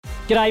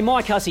G'day,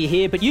 Mike Hussey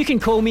here, but you can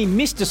call me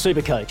Mr.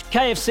 Supercoach.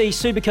 KFC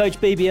Supercoach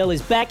BBL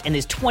is back and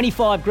there's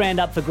 25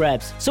 grand up for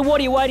grabs. So what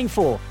are you waiting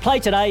for?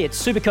 Play today at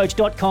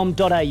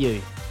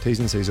supercoach.com.au. T's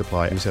and C's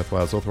apply. New South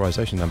Wales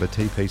authorisation number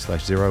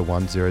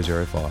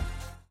TP/01005.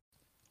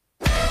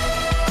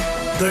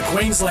 The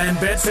Queensland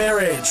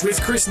Betfair Edge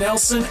with Chris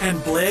Nelson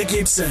and Blair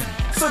Gibson.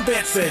 For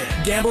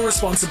Betfair, gamble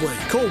responsibly.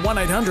 Call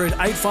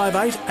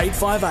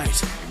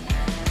 1-800-858-858.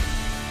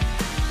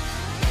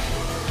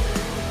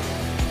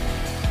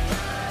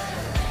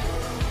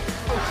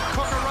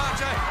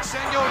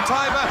 Senor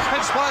Tiber,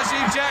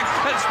 Explosive Jack,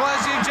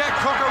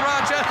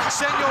 Kokaraja,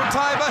 Senor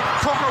Tiber,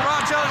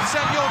 Kokaraja,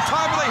 Senor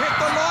Tiber, they hit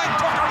the line,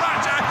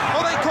 Kokaraja, I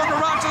think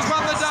Kokaraja's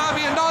won the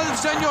derby and no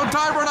Senor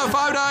Tiber in a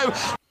photo.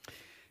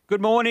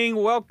 Good morning,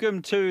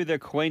 welcome to the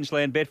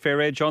Queensland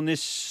Betfair Edge on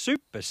this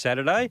Super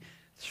Saturday.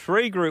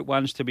 3 Group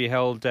 1s to be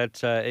held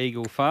at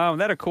Eagle Farm.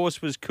 That, of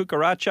course, was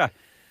Kukaracha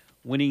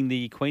winning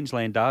the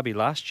Queensland Derby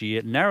last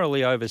year,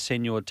 narrowly over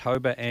Senor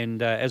Toba.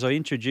 And as I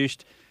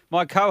introduced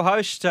my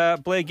co-host,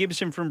 Blair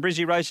Gibson from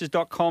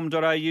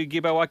brizzyraces.com.au.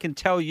 Gibbo, I can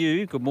tell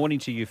you, good morning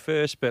to you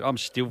first, but I'm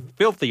still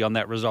filthy on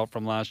that result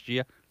from last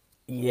year.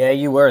 Yeah,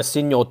 you were a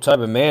Senor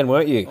Toba man,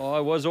 weren't you?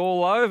 I was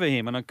all over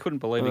him, and I couldn't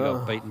believe he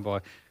got beaten by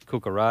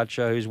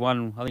Kukaracha, who's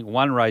won, I think,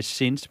 one race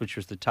since, which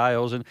was the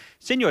Tails. And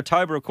Senor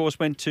Toba, of course,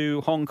 went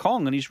to Hong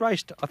Kong, and he's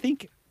raced, I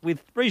think,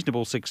 with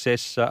reasonable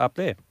success up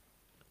there.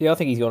 Yeah, I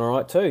think he's gone all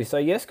right too. So,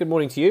 yes, good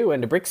morning to you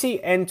and to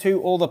Brixie and to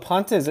all the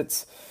punters.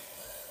 It's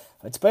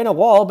been a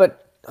while,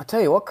 but I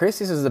tell you what, Chris,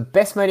 this is the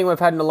best meeting we've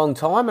had in a long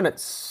time, and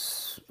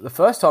it's the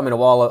first time in a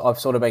while I've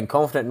sort of been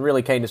confident and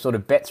really keen to sort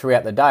of bet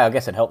throughout the day. I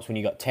guess it helps when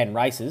you've got 10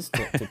 races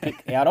to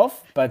pick out of,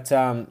 but,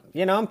 I'm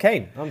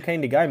keen. I'm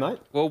keen to go, mate.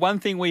 Well, one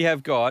thing we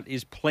have got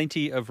is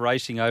plenty of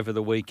racing over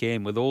the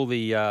weekend with all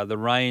the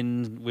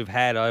rain we've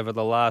had over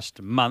the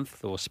last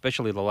month, or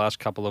especially the last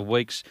couple of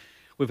weeks.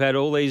 We've had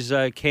all these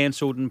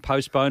cancelled and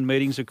postponed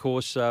meetings. Of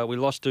course, we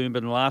lost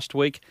Doomben last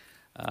week.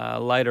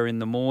 Later in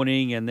the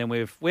morning, and then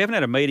we haven't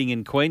had a meeting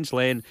in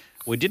Queensland.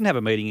 We didn't have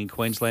a meeting in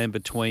Queensland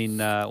between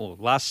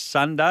last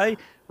Sunday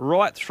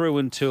right through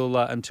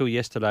until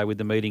yesterday with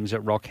the meetings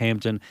at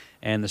Rockhampton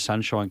and the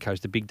Sunshine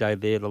Coast, the big day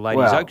there, the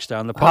Ladies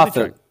Oakstone, the Poly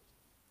Track.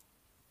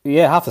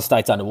 Half the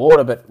state's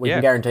underwater, but we can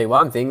guarantee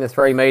one thing: the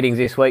 3 meetings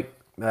this week.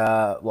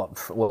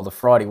 The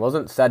Friday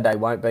wasn't. Saturday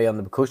won't be on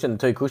the cushion. The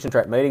 2 cushion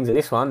track meetings at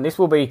this one. This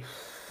will be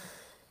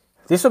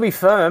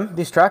firm.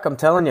 This track, I'm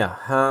telling you.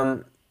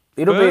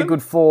 It'll be a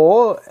good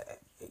 4.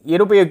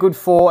 It'll be a good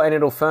 4, and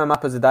it'll firm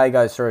up as the day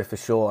goes through for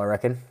sure, I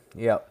reckon.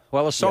 Yep.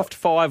 Well, a soft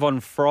 5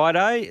 on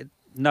Friday,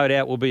 no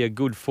doubt will be a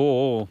good 4,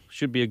 or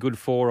should be a good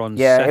 4 on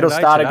Saturday. Yeah, it'll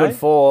start today. A good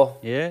 4.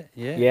 Yeah.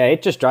 Yeah,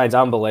 it just drains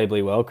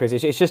unbelievably well, Chris.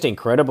 It's just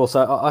incredible.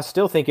 So I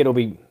still think you're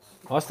looking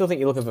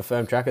for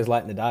firm trackers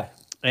late in the day.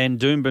 And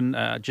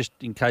Doomben, just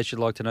in case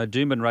you'd like to know,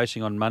 Doomben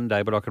racing on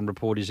Monday, but I can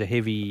report is a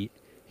heavy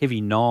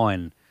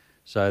 9.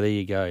 So there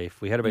you go. If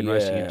we had been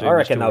racing at Doomben, I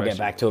reckon they'll get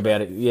back to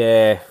about it.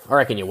 Yeah, I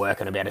reckon you're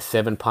working about a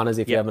 7 punters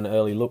if you have an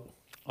early look.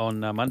 On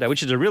Monday,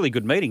 which is a really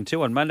good meeting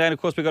too on Monday. And, of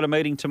course, we've got a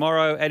meeting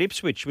tomorrow at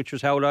Ipswich, which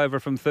was held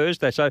over from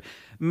Thursday. So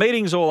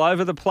meetings all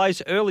over the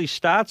place, early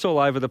starts all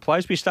over the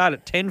place. We start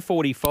at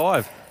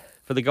 10:45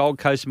 for the Gold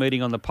Coast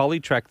meeting on the Poly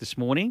Track this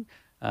morning.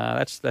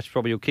 That's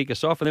probably will kick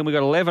us off. And then we've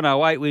got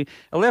 11:08.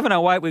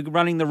 11:08, we're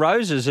running the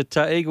Roses at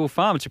Eagle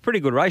Farm. It's a pretty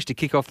good race to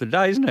kick off the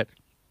day, isn't it?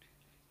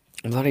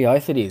 Bloody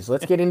oath it is.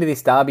 Let's get into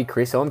this derby,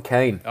 Chris. I'm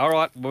keen. All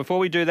right. Before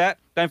we do that,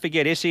 don't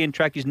forget SEN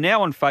Track is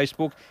now on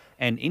Facebook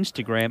and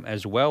Instagram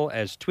as well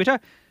as Twitter.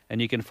 And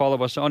you can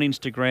follow us on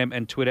Instagram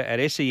and Twitter at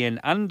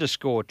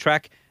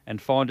SEN_track and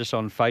find us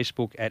on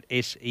Facebook at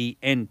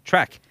SEN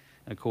Track.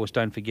 And, of course,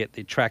 don't forget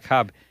the Track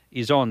Hub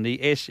is on the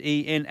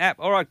SEN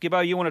app. All right,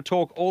 Gibbo, you want to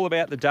talk all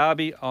about the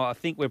derby? I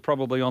think we're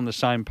probably on the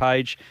same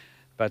page,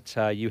 but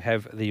you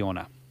have the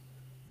honour.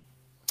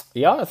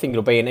 Yeah, I think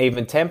it'll be an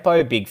even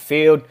tempo, big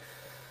field.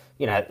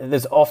 You know,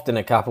 there's often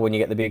a couple when you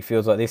get the big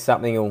fields like this,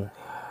 something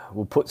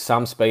will put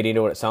some speed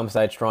into it at some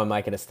stage, try and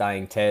make it a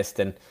staying test.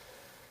 And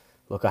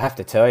look, I have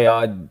to tell you,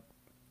 I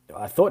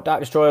thought Dark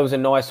Destroyer was a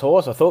nice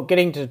horse. I thought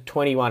getting to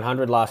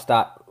 2100 last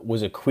start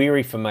was a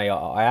query for me.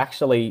 I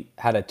actually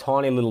had a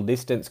tiny little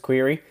distance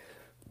query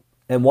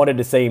and wanted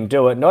to see him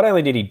do it. Not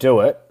only did he do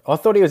it, I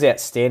thought he was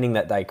outstanding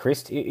that day,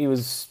 Chris. He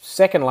was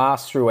second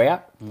last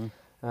throughout.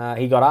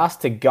 He got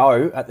asked to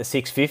go at the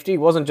 650.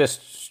 Wasn't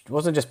just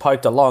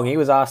poked along. He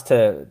was asked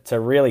to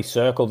really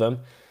circle them.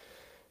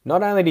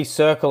 Not only did he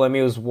circle him,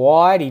 he was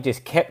wide. He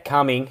just kept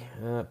coming.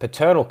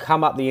 Paternal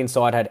come up the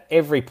inside, had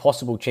every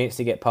possible chance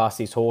to get past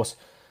his horse.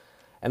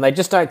 And they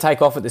just don't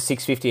take off at the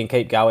 650 and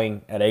keep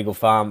going at Eagle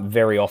Farm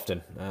very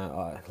often.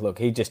 Look,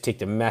 he just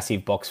ticked a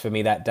massive box for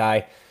me that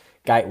day.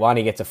 Gate 1,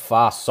 he gets a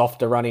fast,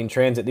 softer run in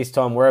trends at this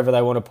time, wherever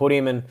they want to put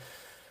him. And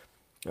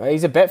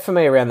he's a bet for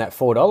me around that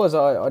 $4.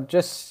 I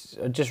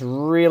just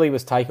really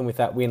was taken with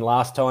that win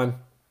last time.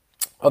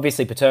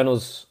 Obviously,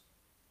 Paternal's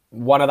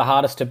one of the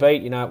hardest to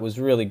beat. You know, it was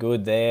really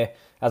good there.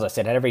 As I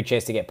said, had every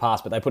chance to get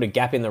past, but they put a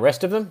gap in the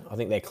rest of them. I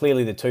think they're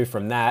clearly the two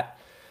from that.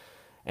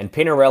 And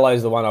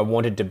Pinarello's the one I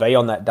wanted to be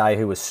on that day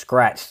who was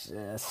scratched.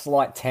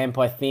 Slight temp,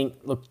 I think.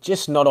 Look,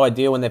 just not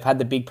ideal when they've had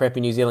the big prep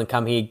in New Zealand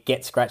come here,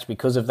 get scratched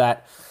because of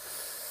that.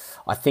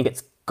 I think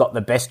it's got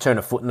the best turn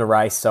of foot in the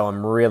race, so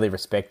I'm really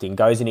respecting.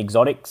 Goes in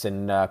exotics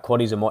and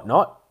quaddies and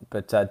whatnot.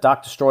 But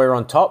Dark Destroyer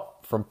on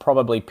top from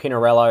probably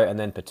Pinarello and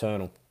then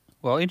Paternal.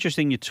 Well,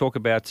 interesting you talk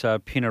about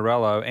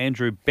Pinarello.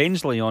 Andrew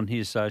Bensley on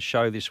his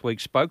show this week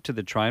spoke to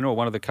the trainer, or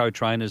one of the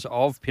co-trainers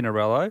of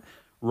Pinarello,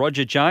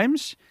 Roger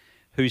James,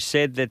 who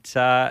said that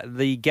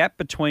the gap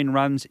between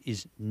runs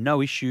is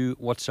no issue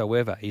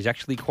whatsoever. He's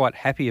actually quite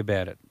happy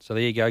about it. So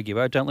there you go,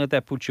 Gibbo. Don't let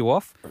that put you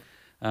off.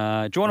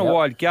 Drawn a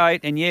wide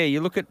gate, and yeah,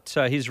 you look at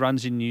his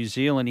runs in New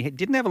Zealand. He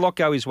didn't have a lot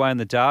go his way in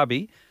the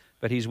Derby,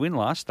 but his win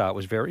last start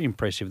was very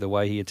impressive, the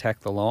way he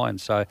attacked the line.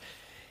 So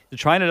the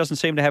trainer doesn't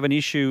seem to have an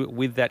issue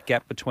with that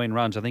gap between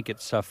runs. I think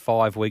it's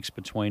 5 weeks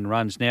between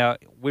runs. Now,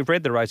 we've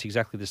read the race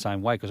exactly the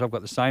same way because I've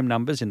got the same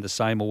numbers in the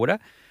same order.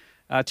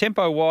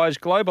 Tempo-wise,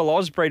 Global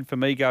Osbred for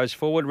me goes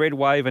forward. Red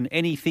Wave and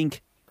Anything,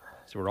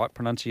 it's the right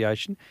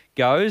pronunciation,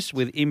 goes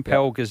with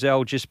Impel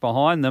Gazelle just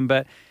behind them.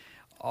 But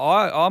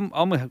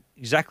I'm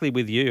exactly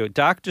with you.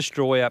 Dark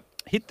Destroyer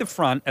hit the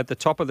front at the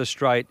top of the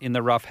straight in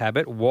the rough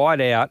habit, wide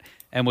out,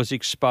 and was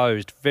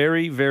exposed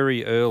very,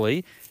 very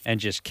early and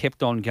just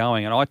kept on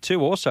going. And I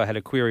too also had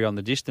a query on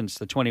the distance,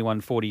 the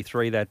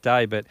 21.43 that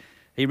day, but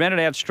he ran it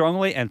out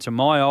strongly, and to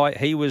my eye,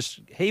 he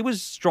was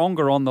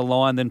stronger on the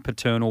line than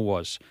Paternal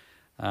was.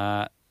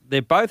 They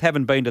both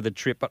haven't been to the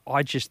trip, but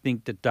I just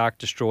think that Dark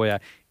Destroyer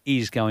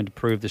is going to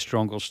prove the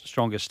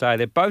stronger stay.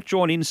 They're both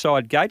drawn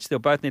inside gates. They'll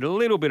both need a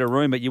little bit of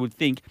room, but you would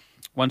think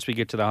once we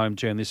get to the home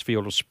turn, this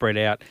field will spread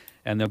out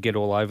and they'll get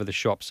all over the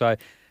shop. So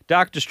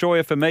Dark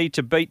Destroyer for me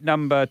to beat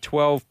number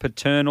 12,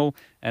 Paternal,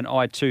 and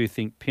I too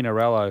think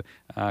Pinarello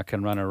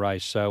can run a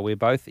race. So we're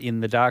both in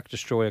the Dark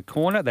Destroyer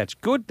corner. That's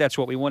good. That's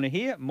what we want to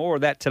hear. More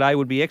of that today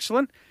would be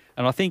excellent.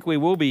 And I think we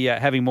will be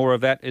having more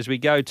of that as we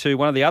go to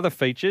one of the other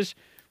features,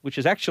 which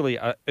is actually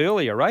an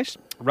earlier race,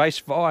 Race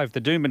 5.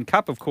 The Doomben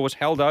Cup, of course,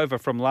 held over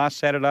from last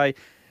Saturday.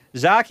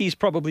 Zaki's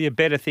probably a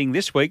better thing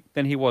this week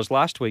than he was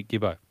last week,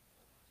 Gibbo.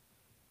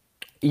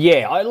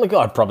 Yeah,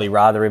 I'd probably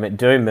rather him at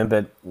Doomben,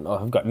 but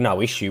I've got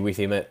no issue with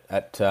him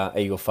at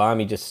Eagle Farm.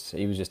 He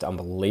was just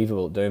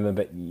unbelievable at Doomben.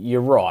 But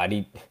you're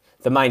right.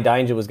 The main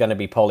danger was going to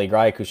be Polly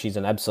Gray because she's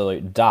an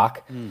absolute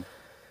duck.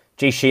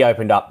 She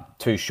opened up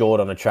too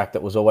short on a track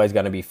that was always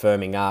going to be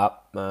firming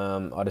up.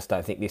 I just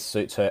don't think this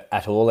suits her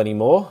at all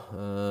anymore.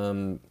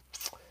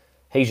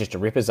 He's just a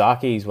ripper,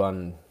 Zaki. He's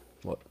won,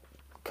 a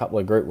couple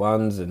of Group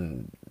 1s,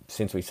 and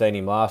since we've seen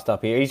him last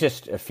up here, he's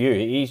just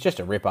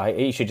a ripper.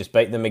 He should just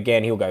beat them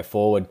again. He'll go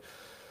forward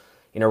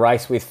in a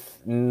race with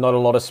not a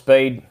lot of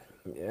speed.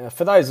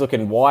 For those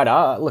looking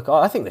wider, look,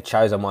 I think the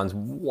Chosen One's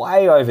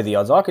way over the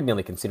odds. I could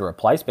nearly consider a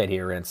place bet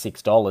here around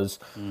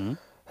 $6.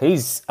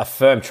 He's a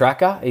firm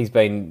tracker. He's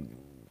been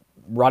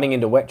running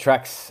into wet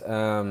tracks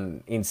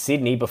in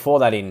Sydney. Before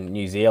that in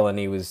New Zealand,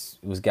 he was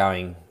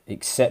going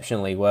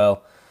exceptionally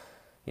well.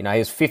 You know, he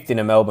was 5th in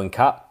a Melbourne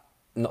Cup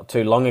not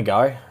too long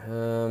ago.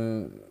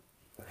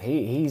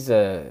 He's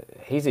a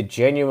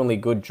genuinely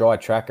good dry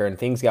tracker, and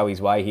things go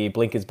his way here.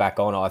 Blinkers back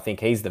on. I think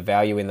he's the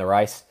value in the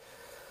race.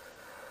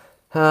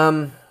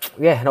 And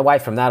away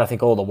from that, I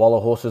think all the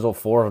Waller horses, all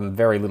 4 of them,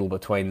 very little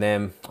between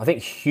them. I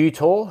think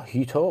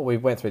Hutor, we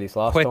went through this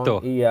last time.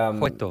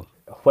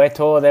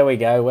 Huetor, there we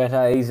go.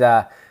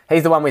 Huetor,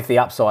 he's the one with the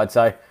upside.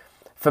 So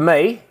for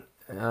me,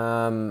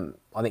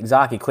 I think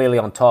Zaki clearly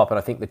on top, and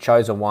I think the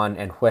Chosen One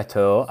and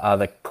Huetor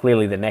are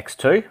clearly the next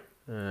two,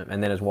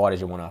 and then as wide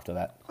as you want after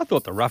that. I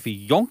thought the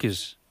Ruffy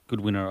Yonkers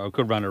could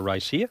run a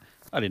race here.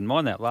 I didn't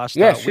mind that last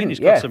start win.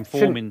 He's got some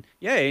form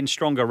in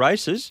stronger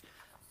races.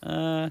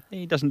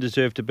 He doesn't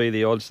deserve to be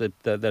the odds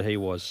that he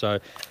was. So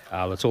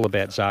it's all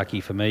about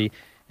Zaki for me.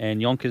 And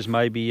Yonkers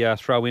maybe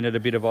throw in at a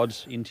bit of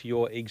odds into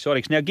your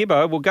exotics. Now,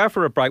 Gibbo, we'll go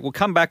for a break. We'll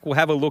come back. We'll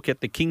have a look at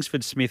the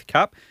Kingsford Smith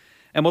Cup.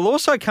 And we'll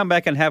also come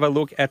back and have a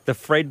look at the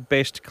Fred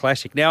Best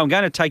Classic. Now, I'm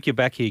going to take you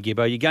back here,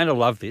 Gibbo. You're going to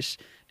love this.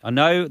 I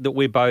know that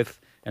we're both,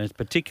 and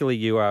particularly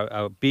you are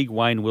a big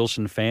Wayne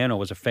Wilson fan, or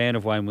was a fan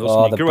of Wayne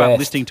Wilson. You grew up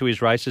listening to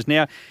his races.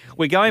 Now,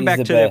 we're going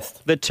back to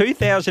the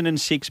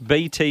 2006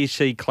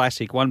 BTC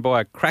Classic, won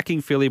by a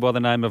cracking filly by the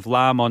name of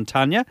La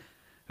Montagne,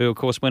 who, of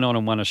course, went on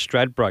and won a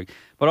Stradbroke.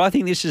 But I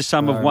think this is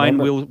some of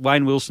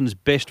Wayne Wilson's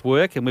best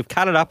work, and we've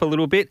cut it up a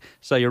little bit,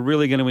 so you're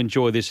really going to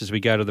enjoy this as we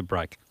go to the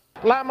break.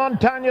 La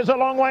Montagne's a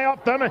long way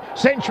off them.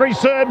 Century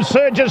Serb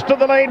surges to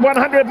the lead.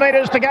 100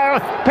 metres to go.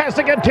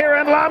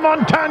 Passagatira and La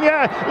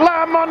Montagne.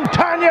 La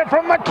Montagne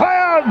from the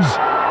clouds.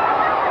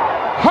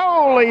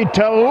 Holy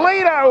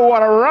Toledo,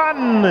 what a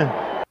run.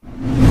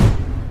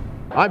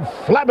 I'm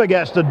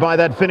flabbergasted by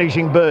that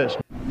finishing burst.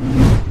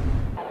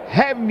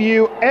 Have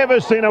you ever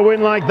seen a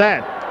win like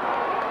that?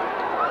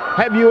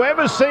 Have you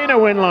ever seen a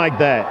win like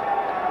that?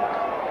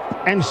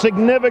 And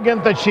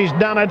significant that she's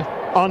done it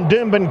on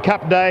Doomben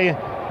Cup Day,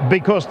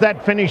 because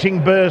that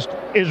finishing burst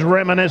is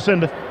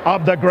reminiscent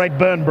of the Great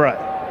Burnbrae.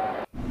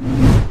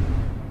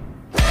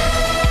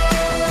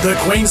 The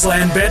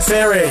Queensland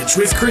Betfair Edge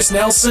with Chris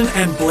Nelson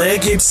and Blair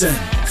Gibson.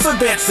 For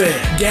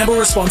Betfair, gamble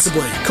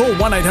responsibly. Call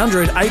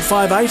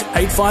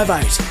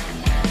 1-800-858-858.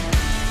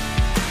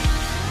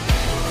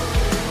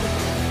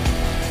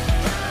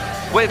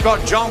 We've got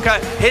Jonker.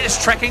 Here's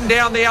tracking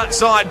down the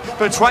outside.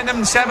 Between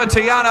them,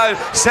 Savatiano.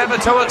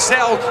 Sabato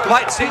Excel.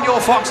 Late Senior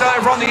Fox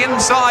over on the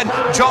inside.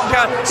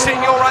 Jonker,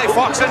 Signore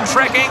Fox and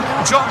trekking.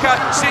 Jonker,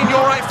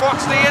 Signore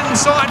Fox the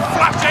inside.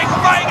 Flushing.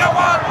 Vega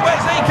 1.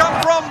 Where's he come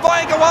from?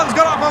 Vega 1's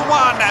got up and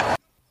won.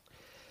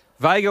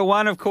 Vega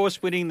 1, of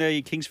course, winning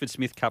the Kingsford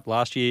Smith Cup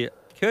last year,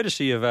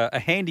 courtesy of a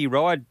handy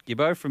ride,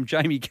 Gibbo, from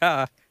Jamie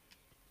Carr.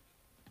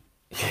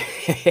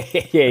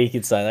 Yeah, you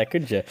could say that,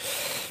 couldn't you?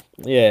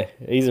 Yeah,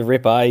 he's a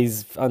ripper.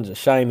 He's under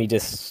shame he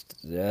just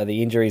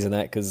the injuries and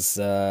that, because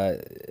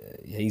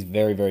he's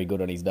very, very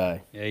good on his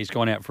day. Yeah, he's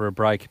gone out for a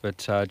break,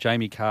 but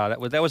Jamie Carr,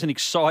 that was an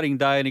exciting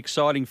day, an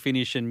exciting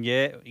finish, and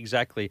yeah,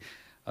 exactly.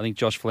 I think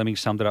Josh Fleming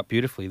summed it up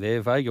beautifully there.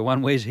 Vega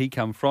 1, where's he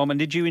come from? And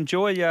did you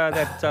enjoy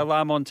that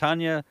La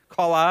Montagne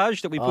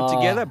collage that we put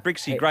together?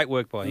 Brixie, great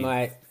work by him.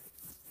 Mate,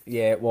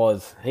 yeah, it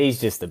was.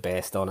 He's just the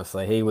best,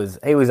 honestly. He was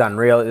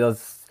unreal. It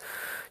was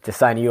just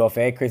saying to you off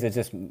air, Chris, it's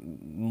just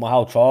my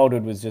whole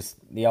childhood was just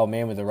the old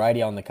man with the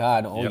radio on the car,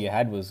 and all you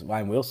had was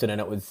Wayne Wilson, and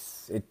it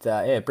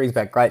brings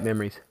back great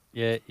memories.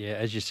 Yeah,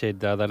 as you said,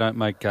 they don't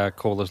make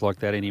callers like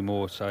that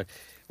anymore. So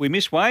we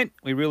miss Wayne.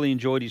 We really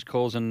enjoyed his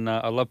calls, and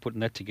I love putting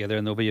that together,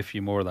 and there'll be a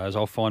few more of those.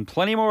 I'll find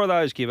plenty more of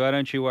those, Gibbo.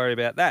 Don't you worry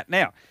about that.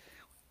 Now,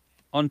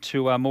 on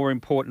to more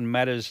important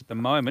matters at the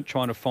moment,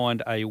 trying to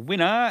find a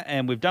winner,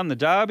 and we've done the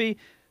Derby.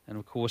 And,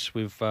 of course,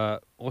 we've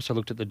also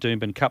looked at the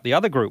Doomben Cup. The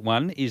other Group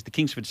 1 is the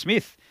Kingsford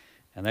Smith,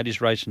 and that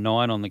is race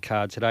 9 on the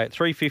card today at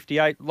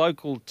 3:58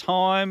 local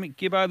time.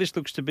 Gibbo, this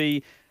looks to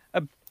be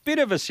a bit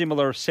of a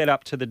similar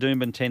setup to the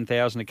Doomben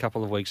 10,000 a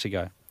couple of weeks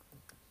ago.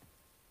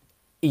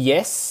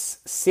 Yes,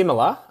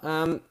 similar.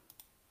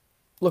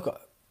 Look,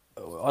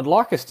 I'd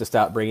like us to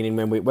start bringing in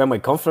when we're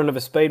confident of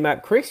a speed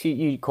map. Chris,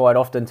 you quite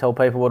often tell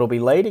people what'll be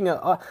leading.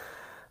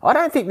 I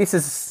don't think this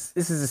is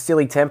a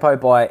silly tempo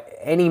by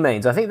any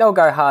means. I think they'll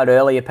go hard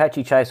early.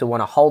 Apache Chase will want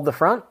to hold the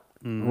front.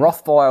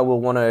 Rothfire will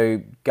want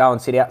to go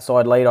and sit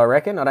outside lead, I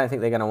reckon. I don't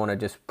think they're going to want to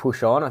just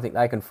push on. I think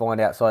they can find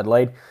outside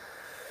lead.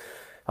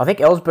 I think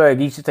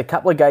Ellsberg, he's just a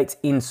couple of gates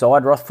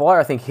inside Rothfire.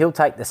 I think he'll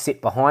take the sit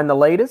behind the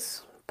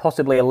leaders,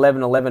 possibly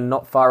 11-11,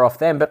 not far off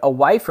them. But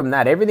away from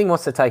that, everything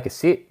wants to take a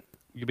sit.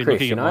 You've been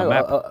looking at my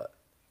map.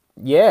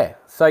 Yeah.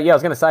 So, yeah, I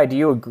was going to say, do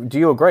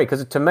you agree?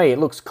 Because to me, it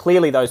looks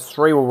clearly those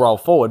three will roll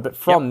forward. But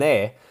from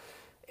there,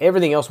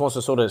 everything else wants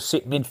to sort of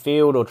sit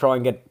midfield or try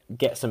and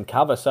get some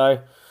cover. So,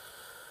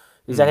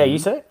 is that how you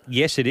see it?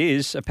 Yes, it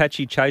is.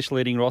 Apache Chase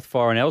leading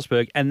Rothfire and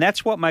Ellsberg. And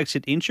that's what makes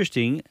it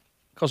interesting,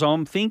 because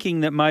I'm thinking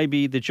that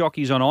maybe the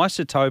jockeys on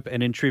Isotope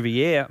and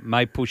Intriviere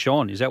may push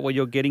on. Is that what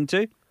you're getting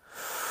to?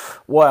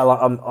 Well,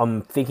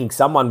 I'm thinking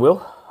someone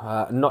will.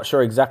 Not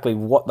sure exactly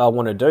what they'll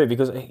want to do,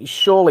 because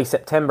surely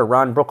September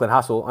Run, Brooklyn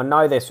Hustle, I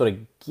know they sort of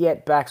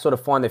get back, sort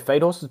of find their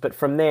feed horses, but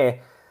from there,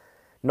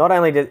 not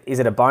only is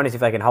it a bonus if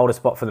they can hold a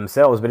spot for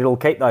themselves, but it'll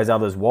keep those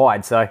others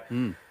wide. So,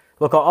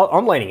 look,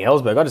 I'm leaning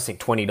Ellsberg. I just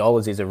think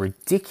 $20 is a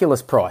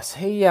ridiculous price.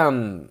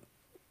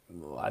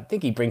 I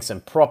think he brings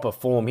some proper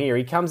form here.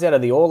 He comes out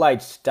of the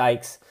All-Age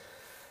Stakes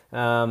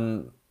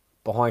behind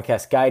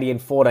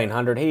Cascadian,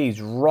 1400. He's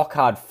rock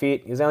hard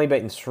fit. He's only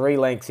beaten 3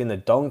 lengths in the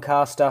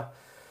Doncaster.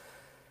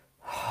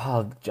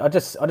 I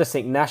just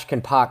think Nash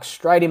can park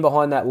straight in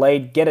behind that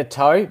lead, get a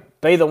toe,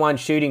 be the one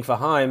shooting for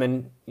home,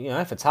 and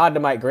if it's hard to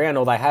make ground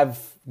or they have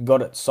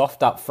got it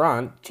soft up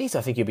front, geez,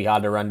 I think you'd be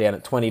hard to run down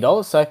at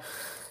 $20. So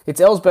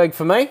it's Ellsberg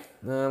for me.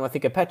 I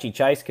think Apache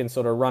Chase can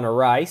sort of run a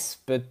race,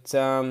 but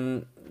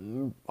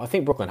I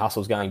think Brooklyn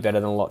Hustle's going better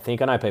than a lot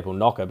think. I know people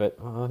knock her, but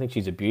I think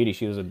she's a beauty.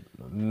 She was a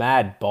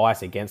mad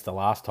bias against her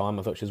last time.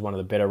 I thought she was one of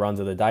the better runs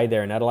of the day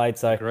there in Adelaide.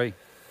 So agree.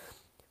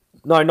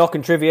 No knock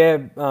and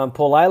Trivier,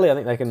 Paul Ailey. I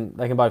think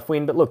they can both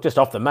win. But look, just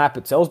off the map,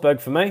 it's Ellsberg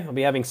for me. I'll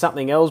be having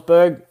something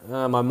Ellsberg,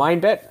 my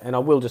main bet, and I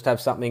will just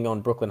have something on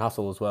Brooklyn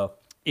Hustle as well.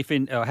 If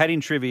had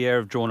Intriviere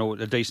have drawn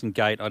a decent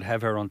gate, I'd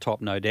have her on top,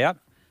 no doubt.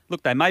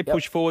 Look, they may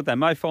push forward, they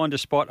may find a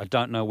spot. I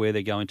don't know where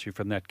they're going to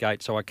from that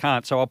gate, so I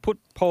can't. So I'll put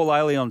Paul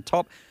Ailey on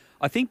top.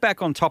 I think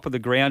back on top of the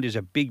ground is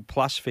a big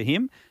plus for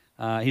him.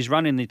 His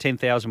run in the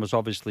 10,000 was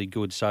obviously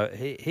good, so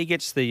he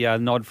gets the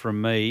nod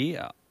from me.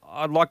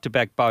 I'd like to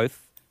back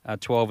both.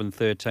 12 and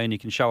 13, you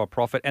can show a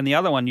profit. And the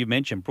other one you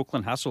mentioned,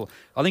 Brooklyn Hustle,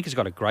 I think has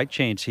got a great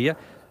chance here.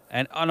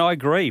 And I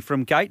agree,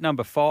 from gate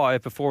number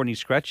 5, before any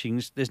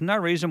scratchings, there's no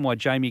reason why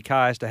Jamie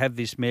Carr has to have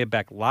this mare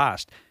back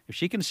last. If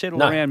she can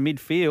settle around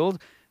midfield,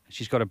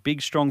 she's got a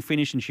big, strong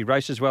finish and she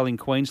races well in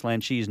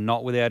Queensland, she is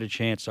not without a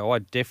chance. So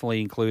I'd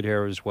definitely include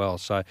her as well.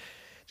 So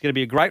it's going to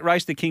be a great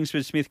race, the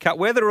Kingsford Smith Cup.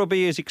 Whether it'll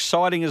be as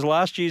exciting as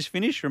last year's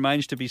finish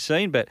remains to be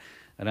seen, but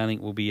I don't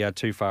think we'll be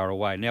too far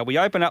away. Now, we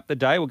open up the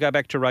day. We'll go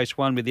back to race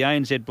 1 with the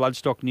ANZ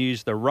Bloodstock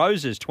News, the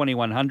Roses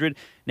 2100.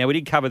 Now, we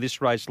did cover this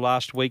race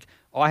last week.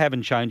 I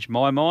haven't changed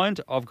my mind.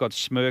 I've got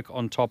Smirk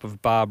on top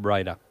of Barb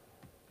Raider.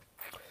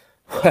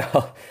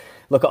 Well,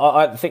 Look,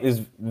 I think there's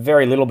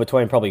very little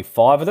between probably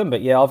 5 of them,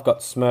 but yeah, I've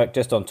got Smirk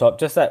just on top.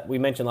 Just that we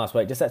mentioned last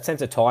week, just that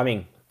sense of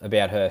timing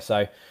about her.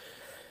 So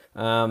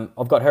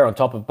I've got her on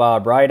top of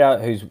Barb Raider,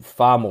 who's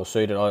far more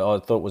suited. I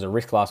thought it was a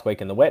risk last week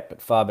in the wet,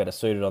 but far better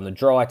suited on the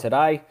dry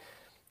today.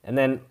 And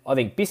then I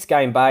think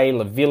Biscayne Bay,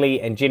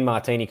 Lavilli, and Gin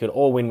Martini could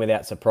all win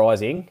without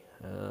surprising.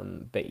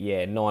 But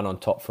yeah, 9 on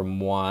top from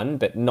 1,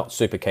 but not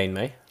super keen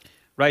me.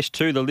 Race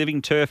 2, the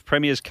Living Turf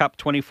Premier's Cup,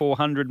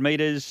 2,400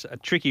 metres. A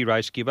tricky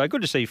race, Gibbo.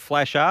 Good to see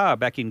Flash R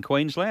back in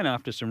Queensland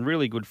after some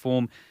really good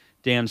form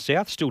down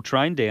south. Still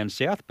trained down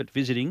south, but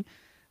visiting.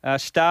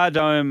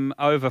 Stardome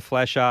over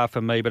Flash R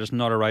for me, but it's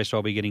not a race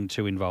I'll be getting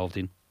too involved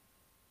in.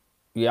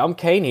 Yeah, I'm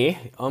keen here.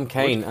 I'm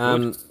keen.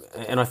 Good.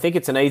 And I think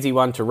it's an easy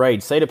one to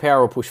read. Cedar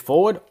Power will push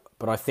forward,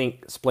 but I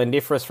think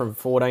Splendiferous from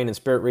 14 and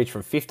Spirit Ridge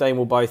from 15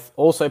 will both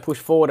also push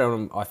forward,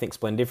 and I think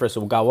Splendiferous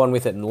will go on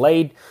with it and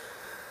lead.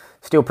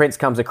 Steel Prince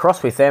comes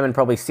across with them and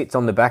probably sits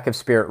on the back of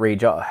Spirit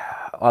Ridge.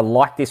 I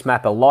like this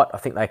map a lot. I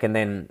think they can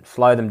then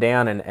slow them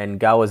down and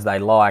go as they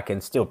like.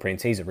 And Steel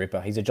Prince, he's a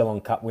ripper. He's a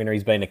Geelong Cup winner.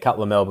 He's been a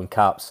couple of Melbourne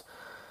Cups.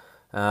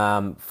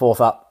 4th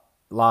up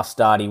last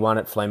start, he won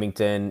at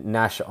Flemington.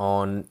 Nash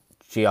on.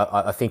 Gee,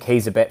 I think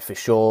he's a bet for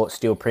sure.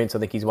 Steel Prince, I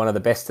think he's one of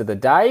the best of the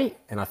day.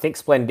 And I think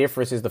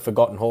Splendiferous is the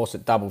forgotten horse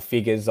at double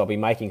figures. I'll be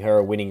making her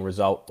a winning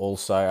result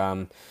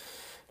also.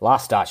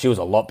 Last start, she was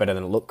a lot better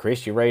than it looked,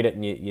 Chris. You read it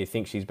and you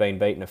think she's been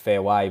beaten a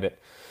fair way, but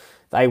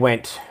they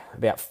went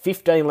about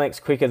 15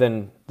 lengths quicker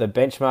than the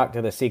benchmark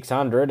to the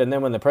 600, and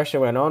then when the pressure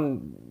went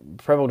on,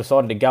 Preble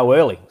decided to go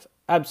early. It was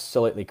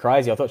absolutely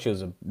crazy. I thought she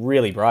was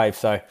really brave,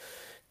 so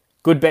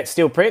good bet,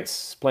 Steel Prince.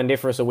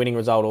 Splendiferous, a winning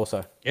result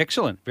also.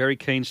 Excellent. Very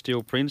keen,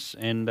 Steel Prince,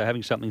 and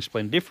having something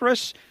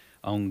Splendiferous.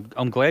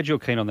 I'm glad you're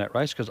keen on that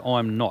race because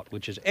I'm not,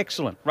 which is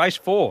excellent. Race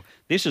 4,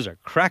 this is a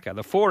cracker.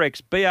 The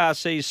 4X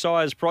BRC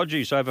Sires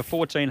Produce over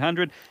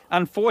 1,400.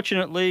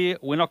 Unfortunately,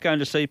 we're not going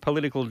to see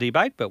political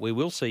debate, but we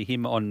will see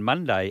him on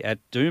Monday at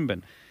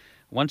Doomben.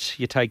 Once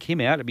you take him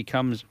out, it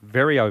becomes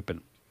very open.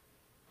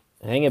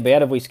 Hang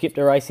about, have we skipped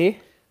a race here?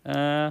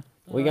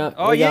 We going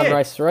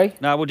race 3?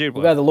 No, we'll do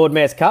We'll go to the Lord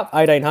Mayor's Cup,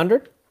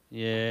 1,800.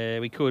 Yeah,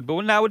 we could.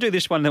 But no, we'll do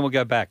this one, then we'll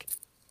go back.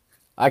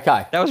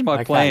 Okay. That was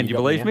my plan. Do you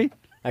believe me?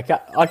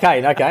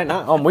 Okay.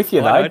 No, I'm with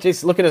you, though.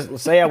 Just look at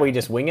us. See how we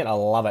just wing it? I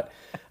love it.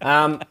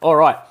 All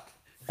right.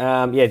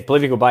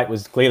 Political bait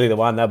was clearly the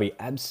one. They'll be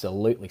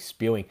absolutely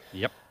spewing.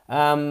 Yep.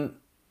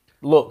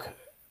 Look,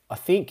 I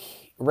think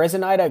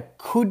Resonator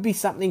could be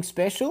something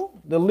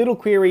special. The little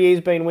query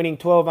is been winning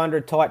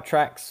 1,200 tight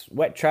tracks,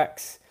 wet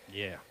tracks.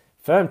 Yeah.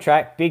 Firm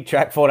track, big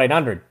track,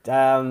 1,400.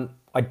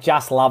 I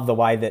just love the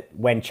way that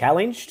when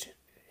challenged,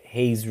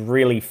 he's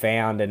really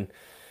found and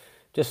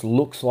just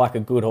looks like a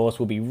good horse.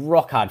 Will be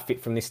rock hard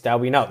fit from this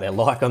stable. You know what they're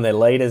like on their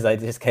leaders. They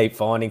just keep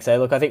finding. So,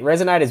 look, I think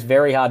Resonator's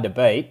very hard to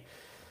beat.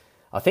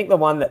 I think the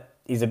one that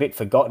is a bit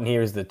forgotten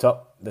here is the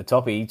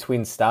toppy,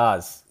 Twin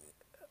Stars.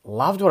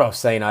 Loved what I've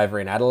seen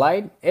over in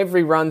Adelaide.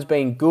 Every run's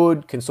been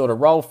good, can sort of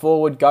roll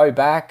forward, go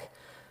back.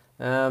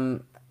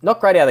 Not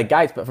great out of the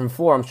gates, but from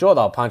 4, I'm sure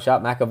they'll punch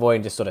up McAvoy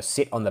and just sort of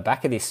sit on the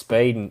back of this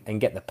speed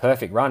and get the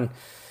perfect run.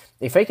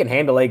 If he can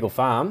handle Eagle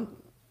Farm,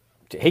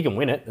 he can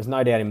win it. There's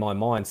no doubt in my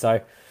mind.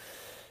 So,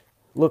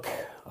 look,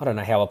 I don't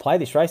know how I'll play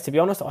this race, to be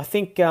honest. I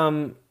think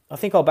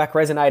I'll back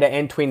Resonator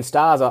and Twin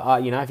Stars.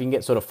 If you can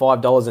get sort of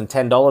 $5 and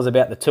 $10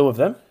 about the two of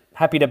them,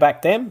 happy to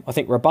back them. I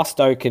think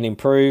Robusto can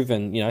improve,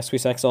 and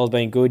Swiss Exile's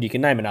been good. You can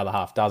name another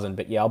half dozen,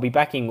 but yeah, I'll be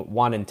backing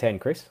 1 and 10,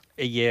 Chris.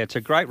 Yeah, it's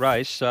a great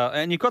race,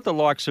 and you've got the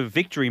likes of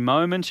Victory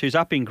Moment, who's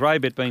up in grey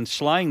but been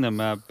slaying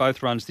them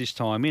both runs this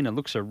time in. It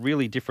looks a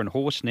really different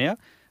horse now.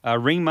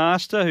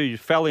 Ringmaster, who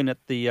fell in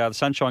at the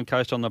Sunshine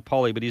Coast on the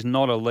Poly, but is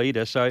not a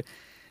leader, so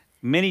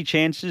many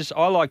chances.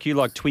 I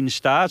like Twin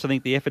Stars. I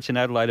think the efforts in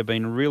Adelaide have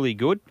been really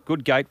good.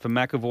 Good gate for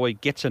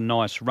McAvoy. Gets a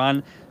nice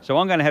run. So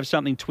I'm going to have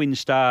something Twin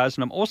Stars.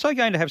 And I'm also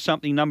going to have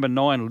something number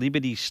 9,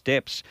 Liberty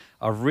Steps.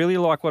 I really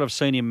like what I've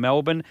seen in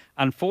Melbourne.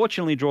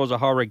 Unfortunately, draws a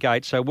horror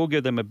gate, so we'll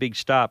give them a big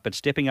start. But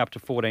stepping up to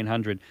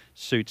 1,400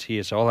 suits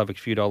here. So I'll have a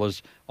few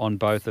dollars on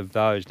both of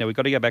those. Now, we've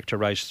got to go back to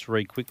race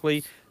 3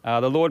 quickly.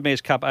 The Lord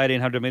Mayor's Cup,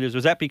 1,800 metres.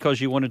 Was that because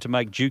you wanted to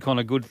make Duke on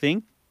a good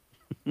thing?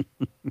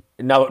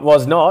 No, it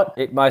was not.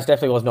 It most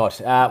definitely was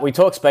not. We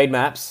talk speed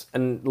maps,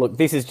 and look,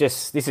 this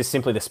is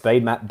simply the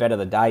speed map bet of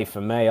the day for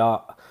me.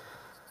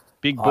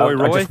 Big boy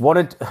Roy. I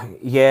wanted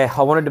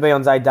to be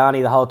on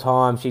Zaydani the whole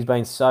time. She's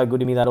been so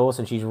good to me, that horse,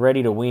 and she's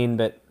ready to win,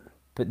 but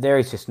there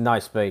is just no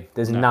speed.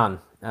 There's none.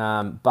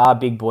 Bar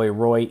Big Boy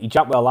Roy. He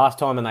jumped well last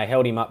time, and they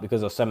held him up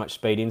because of so much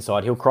speed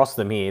inside. He'll cross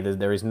them here.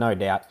 There is no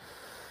doubt.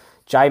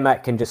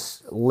 J-Mac can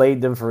just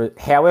lead them for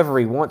however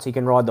he wants. He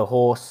can ride the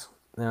horse.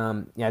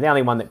 The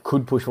only one that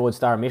could push forward,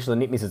 Star of Michelin,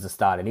 Nick misses the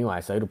start anyway,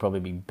 so it'll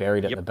probably be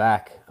buried at the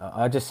back.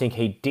 I just think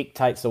he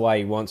dictates the way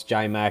he wants,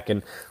 J-Mac,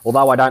 and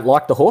although I don't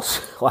like the horse,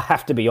 I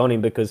have to be on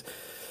him because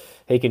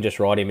he can just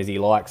ride him as he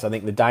likes. I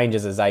think the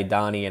dangers are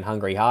Zaydani and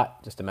Hungry Heart,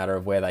 just a matter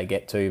of where they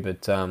get to,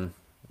 but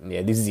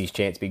this is his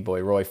chance, Big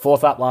Boy Roy.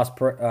 4th up last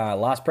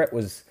prep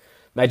was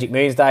Magic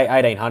Millions Day,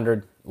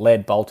 1,800,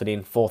 led, bolted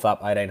in. 4th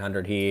up,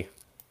 1,800 here,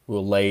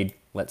 will lead.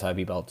 let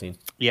Toby Bolts in.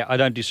 Yeah, I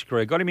don't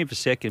disagree. I got him in for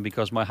second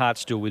because my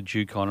heart's still with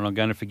Dukon, and I'm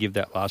going to forgive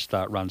that last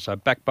start run. So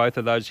back both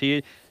of those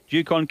here.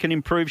 Dukon can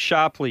improve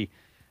sharply,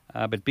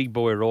 but Big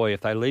Boy Roy,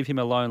 if they leave him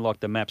alone like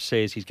the map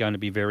says, he's going to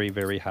be very,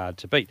 very hard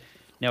to beat.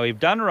 Now, we've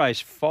done race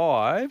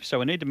 5, so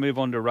we need to move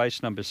on to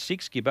race number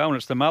 6, Gibbo, and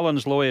it's the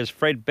Mullins Lawyers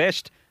Fred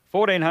Best.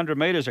 1,400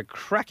 metres, a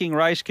cracking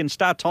race. Can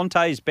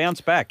Startontes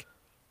bounce back?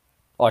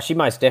 Oh, she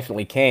most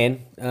definitely can.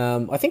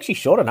 I think she's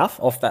short enough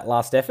off that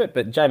last effort,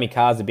 but Jamie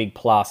Carr's a big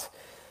plus.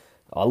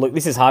 Oh, look,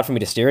 this is hard for me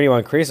to steer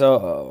anyone, Chris.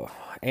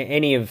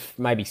 Any of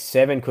maybe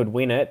 7 could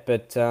win it,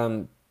 but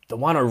the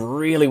one I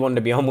really wanted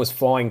to be on was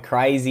Flying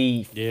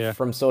Crazy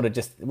from sort of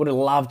just, would have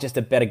loved just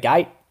a better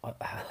gate.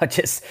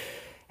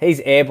 He's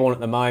airborne at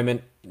the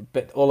moment,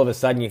 but all of a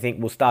sudden you think,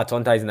 well,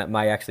 Startontes and that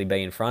may actually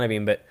be in front of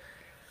him, but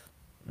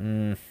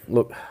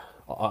look,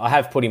 I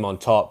have put him on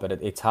top, but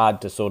it's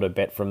hard to sort of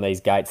bet from these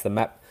gates. The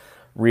map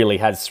really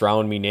has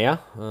thrown me now.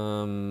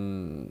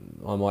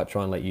 I might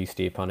try and let you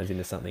steer punters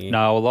into something.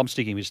 No, well, I'm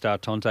sticking with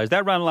Startontes.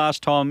 That run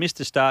last time, missed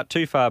the start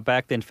too far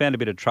back, then found a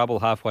bit of trouble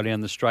halfway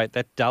down the straight.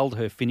 That dulled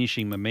her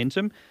finishing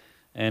momentum.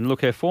 And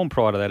look, her form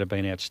prior to that have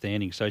been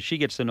outstanding. So she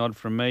gets the nod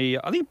from me.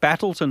 I think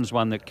Battleton's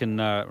one that can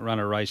run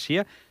a race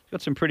here. She's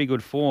got some pretty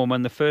good form,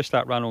 and the first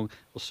start run will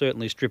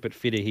certainly strip it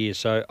fitter here.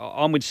 So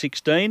I'm with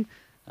 16.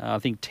 I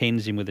think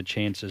 10's in with a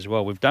chance as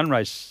well. We've done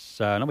race...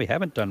 no, we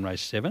haven't done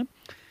race 7.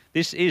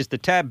 This is the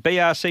Tab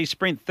BRC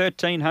Sprint,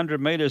 1,300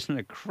 metres, and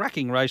a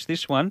cracking race,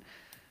 this one.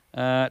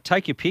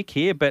 Take your pick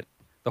here, but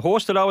the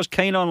horse that I was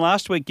keen on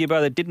last week, Gibbo,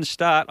 that didn't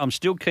start, I'm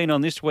still keen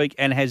on this week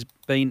and has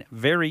been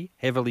very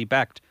heavily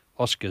backed,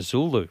 Oscar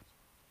Zulu.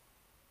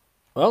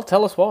 Well,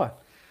 tell us why.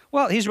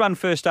 Well, his run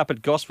first up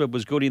at Gosford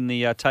was good in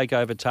the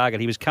takeover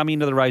target. He was coming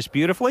into the race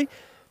beautifully,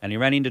 and he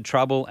ran into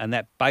trouble, and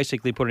that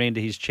basically put an end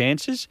to his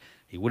chances.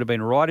 He would have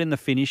been right in the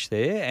finish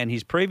there, and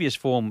his previous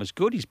form was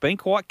good. He's been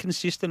quite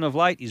consistent of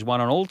late. He's won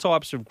on all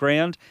types of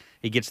ground.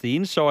 He gets the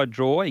inside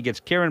draw. He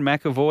gets Karen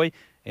McAvoy,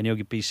 and he'll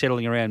be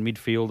settling around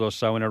midfield or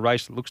so in a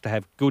race that looks to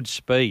have good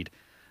speed.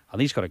 I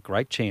think he's got a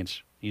great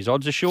chance. His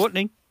odds are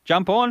shortening.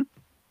 Jump on.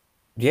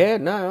 Yeah,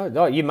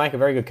 no, you make a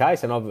very good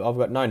case, and I've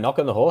got no knock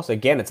on the horse.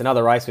 Again, it's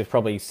another race with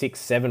probably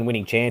 6-7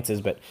 winning chances,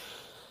 but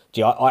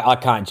gee, I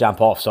can't jump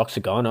off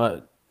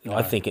Soxagon.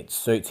 I think it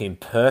suits him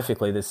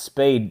perfectly. The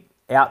speed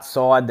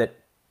outside that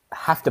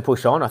have to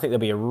push on. I think there'll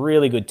be a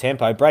really good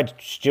tempo. Brad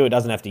Stewart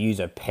doesn't have to use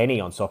a penny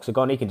on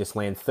Soxagon. He can just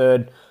land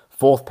 3rd,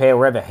 4th pair,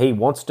 wherever he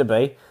wants to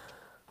be.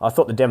 I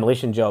thought the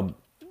demolition job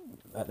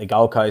at the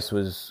Gold Coast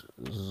was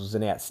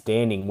an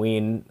outstanding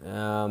win.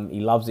 He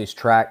loves this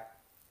track.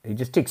 He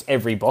just ticks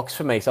every box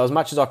for me. So as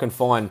much as I can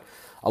find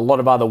a lot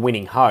of other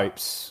winning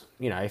hopes,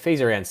 if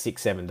he's around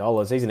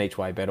 $6-7, he's an each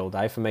way bet all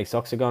day for me.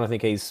 Soxagon, I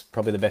think he's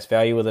probably the best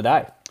value of the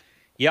day.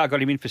 Yeah, I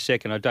got him in for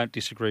second. I don't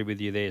disagree with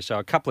you there. So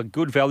a couple of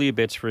good value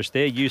bets for us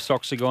there. You,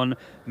 Soxagon,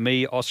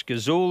 me, Oscar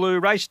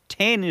Zulu. Race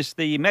 10 is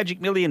the Magic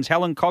Millions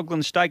Helen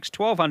Coghlan Stakes,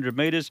 1,200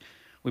 metres.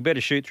 We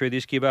better shoot through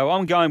this, Gibbo.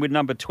 I'm going with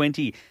number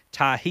 20,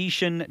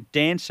 Tahitian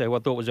Dancer, who I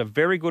thought was a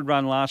very good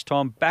run last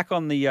time. Back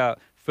on the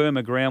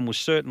firmer ground will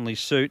certainly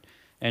suit,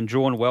 and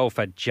drawn well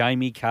for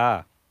Jamie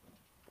Carr.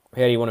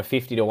 How do you want a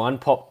 50-1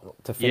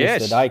 pop to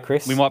finish the day,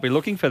 Chris? We might be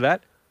looking for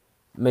that.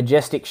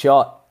 Majestic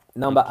Shot,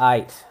 number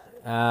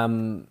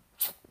 8.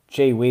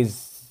 Gee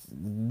whiz,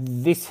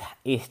 this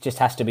just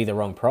has to be the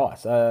wrong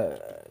price.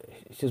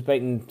 She was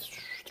beaten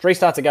 3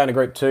 starts ago in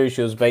Group 2.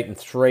 She was beaten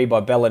 3 by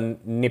Bella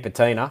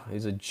Nipotina,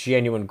 who's a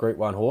genuine Group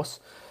 1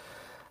 horse.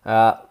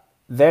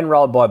 Then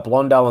rolled by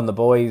Blondo and the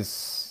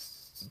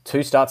boys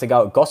 2 starts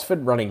ago at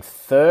Gosford, running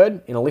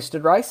 3rd in a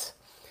listed race.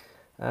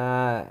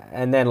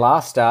 And then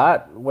last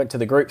start, went to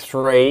the Group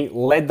 3,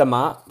 led them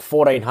up.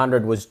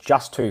 1,400 was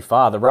just too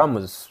far. The run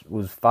was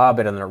far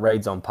better than it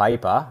reads on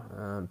paper.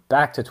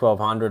 Back to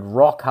 1,200,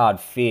 rock hard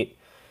fit,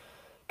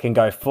 can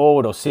go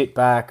forward or sit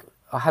back.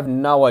 I have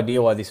no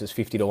idea why this was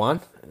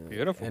 50-1.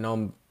 Beautiful. And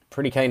I'm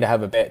pretty keen to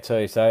have a bet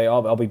too. So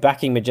I'll be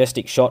backing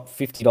Majestic Shot,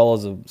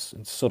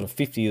 $50, sort of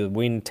 50 the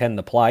win, 10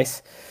 the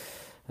place.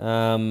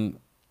 And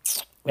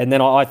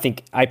then I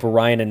think April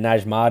Rain and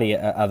Naj Marty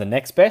are the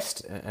next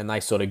best, and they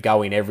sort of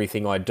go in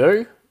everything I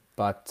do.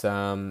 But,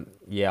 I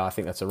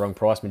think that's the wrong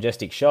price.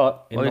 Majestic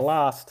Shot in the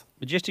last.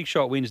 Majestic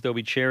Shot wins, they'll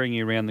be cheering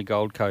you around the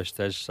Gold Coast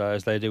as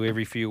they do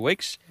every few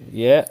weeks.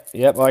 Yep.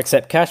 I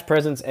accept cash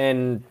presents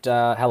and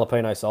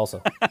jalapeno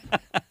salsa.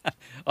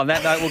 On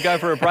that note, we'll go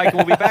for a break and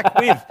we'll be back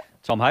with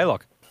Tom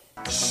Haylock.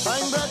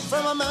 Buying bread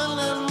from a man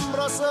in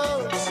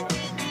Brussels.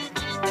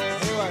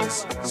 He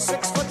was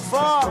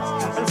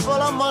 6'4" and full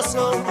of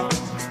muscle.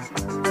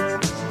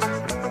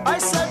 I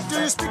said, do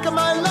you speak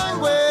my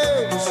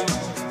language?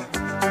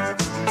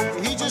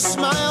 He just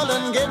smiled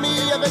and gave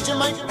me a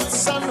Vegemite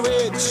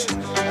sandwich.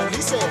 And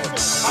he said,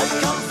 I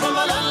come from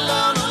a land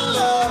down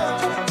under.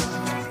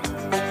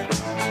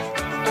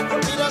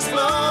 Beat us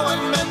low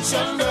and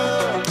mention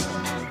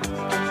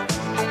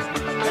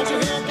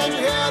Can you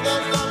hear the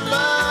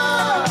thunder?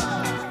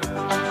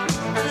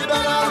 You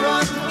better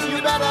run, you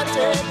better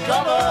take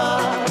cover.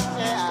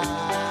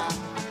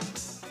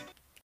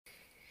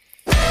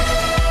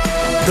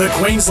 The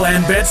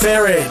Queensland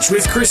Betfair Edge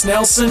with Chris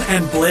Nelson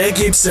and Blair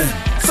Gibson.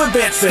 For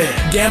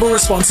Betfair, gamble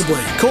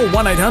responsibly. Call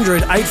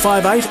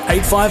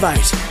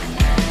 1-800-858-858.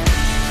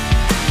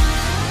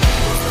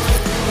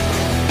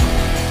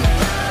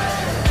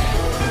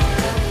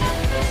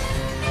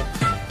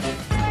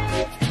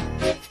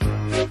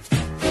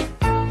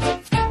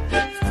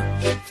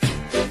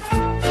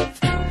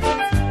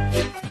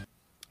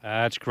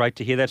 It's great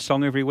to hear that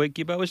song every week,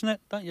 Gibbo, isn't it?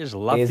 Don't you just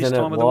love this Isn't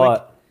time it of the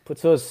what? week?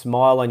 Puts a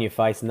smile on your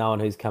face knowing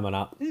who's coming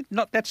up.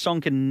 Not that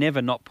song can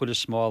never not put a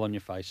smile on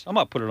your face. I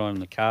might put it on in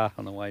the car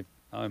on the way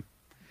home.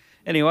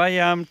 Anyway,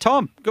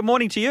 Tom, good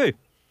morning to you.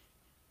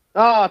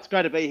 Oh, it's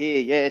great to be here.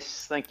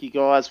 Yes, thank you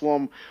guys.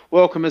 Warm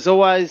welcome as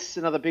always.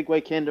 Another big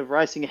weekend of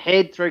racing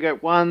ahead. 3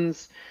 Group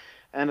 1s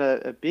and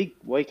a big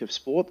week of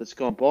sport that's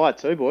gone by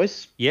too,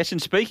 boys. Yes,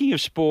 and speaking of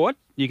sport,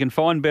 you can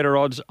find better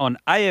odds on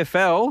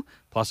AFL,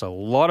 plus a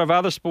lot of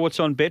other sports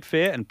on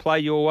Betfair, and play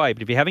your way.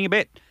 But if you're having a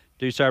bet,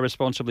 do so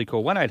responsibly.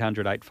 Call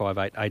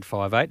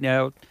 1-800-858-858.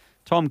 Now,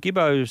 Tom,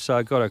 Gibbo's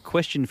got a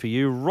question for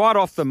you right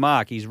off the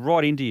mark. He's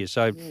right into you.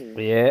 So,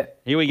 Yeah.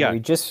 Here we go.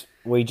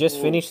 We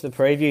just finished the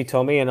preview,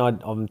 Tommy, and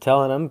I'm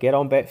telling them, get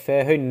on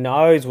Betfair. Who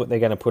knows what they're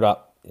going to put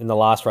up in the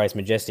last race,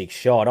 Majestic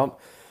Shot. I'm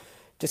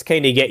just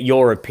keen to get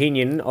your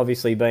opinion,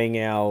 obviously being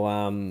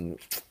our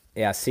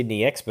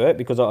Sydney expert,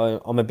 because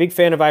I'm a big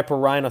fan of April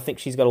Rain. I think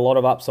she's got a lot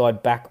of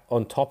upside back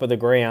on top of the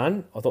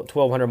ground. I thought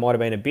 1,200 might have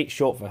been a bit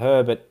short for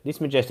her, but this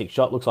Majestic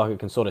Shot looks like it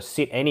can sort of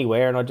sit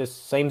anywhere, and it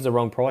just seems the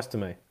wrong price to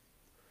me.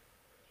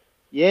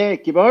 Yeah,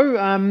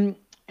 Gibbo,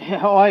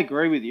 I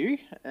agree with you.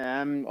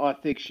 I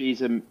think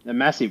she's a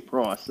massive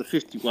price. The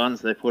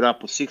 51s they put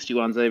up, or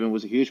 61s even,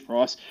 was a huge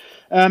price.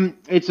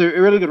 It's a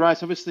really good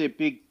race. Obviously a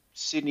big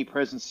Sydney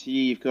presence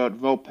here. You've got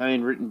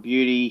Volpine, Written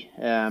Beauty,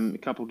 a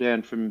couple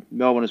down from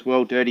Melbourne as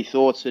well, Dirty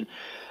Thoughts. And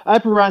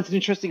April Rain's an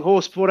interesting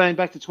horse, 14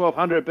 back to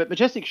 1,200. But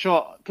Majestic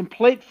Shot,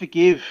 complete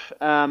forgive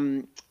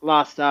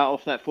last start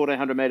off that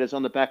 1,400 metres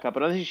on the back up.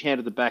 I don't think she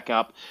handled the back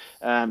up.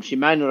 She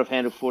may not have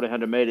handled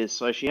 1,400 metres,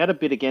 so she had a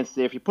bit against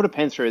there. If you put a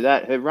pen through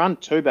that, her run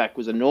 2-back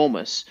was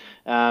enormous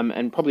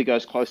and probably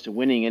goes close to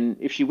winning. And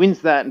if she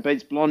wins that and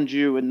beats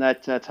Blondieu in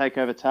that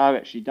takeover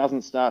target, she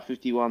doesn't start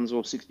 51s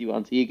or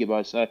 61s here,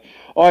 Gibbo. So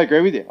I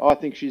agree with you. I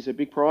think she's a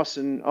big price,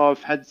 and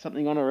I've had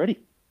something on already.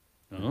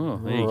 Oh,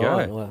 there you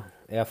Right, go. well,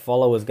 our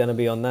follower's going to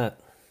be on that.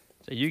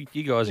 So you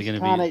guys are going to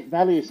Can't be... eat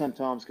value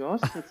sometimes, guys.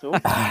 That's all.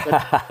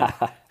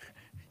 But,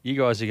 You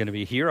guys are going to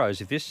be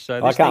heroes if this.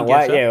 I can't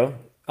wait, yeah.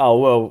 Oh,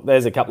 well,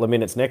 there's a couple of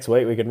minutes next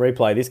week. We can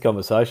replay this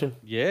conversation.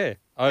 Yeah,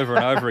 over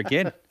and over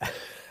again.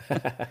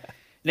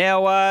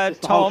 Now, the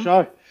whole Tom.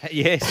 show.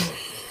 Yes.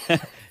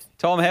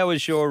 Tom, how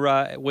was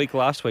your week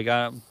last week?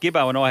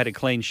 Gibbo and I had a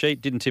clean sheet,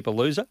 didn't tip a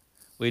loser.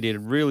 We did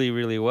really,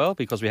 really well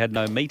because we had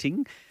no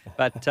meeting.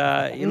 But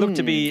it looked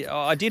to be...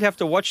 I did have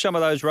to watch some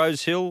of those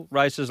Rose Hill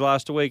races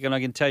last week, and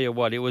I can tell you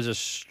what, it was a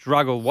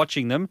struggle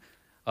watching them.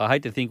 I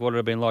hate to think what it would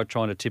have been like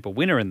trying to tip a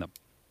winner in them.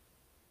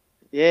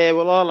 Yeah,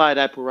 well, I laid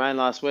April Rain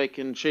last week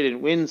and she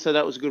didn't win, so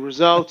that was a good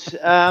result.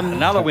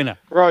 Another winner.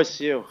 Rose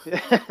Hill.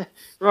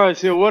 Rose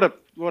Hill, what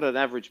an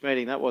average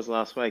meeting that was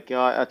last week.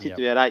 I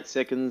tipped about 8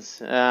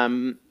 seconds.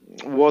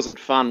 Wasn't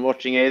fun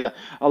watching either.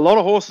 A lot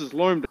of horses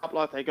loomed up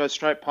like they go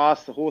straight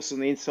past the horse on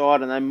the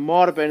inside, and they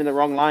might have been in the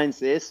wrong lanes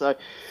there. So,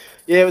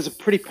 yeah, it was a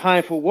pretty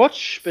painful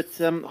watch, but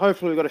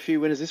hopefully we've got a few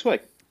winners this week.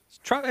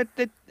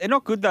 They're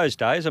not good those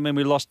days. I mean,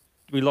 we lost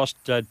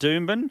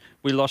Doomben,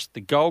 we lost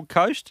the Gold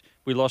Coast,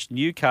 we lost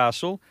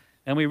Newcastle,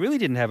 and we really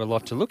didn't have a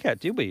lot to look at,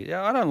 did we?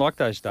 I don't like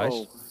those days.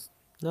 Oh.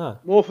 No.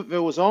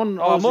 Morphettville was on.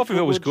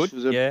 Morphettville was good.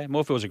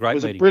 Morphettville was a great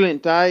meeting. It was a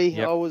brilliant day.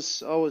 Yep. I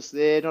was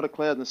there, not a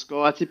cloud in the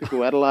sky,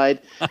 typical Adelaide.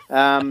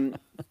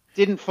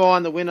 Didn't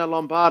find the winner,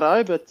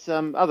 Lombardo, but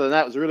other than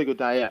that, it was a really good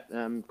day out.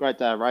 Great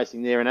day of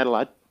racing there in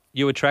Adelaide.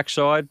 You were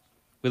trackside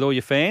with all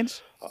your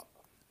fans?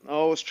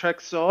 I was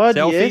trackside,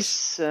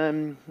 Selfies?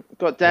 yes.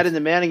 Got Dad in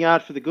the mounting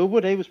yard for the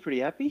Goodwood. He was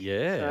pretty happy.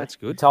 Yeah, that's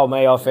He good. told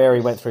me off air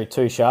he went through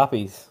 2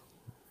 Sharpies.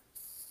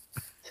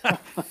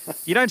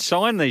 You don't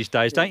sign these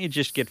days, don't you?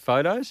 Just get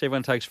photos.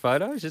 Everyone takes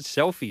photos. It's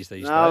selfies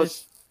these No,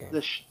 days.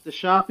 the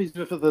Sharpies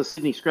were for the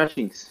Sydney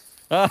Scratchings.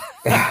 So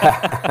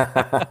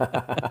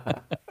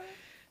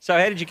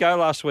how did you go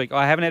last week?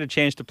 I haven't had a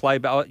chance to play,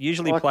 but I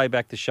usually play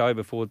back the show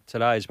before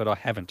today's, but I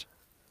haven't.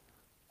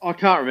 I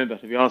can't remember,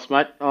 to be honest,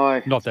 mate.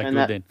 Not that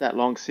good then. That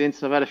long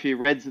since. I've had a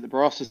few reds at the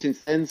Barossa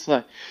since then.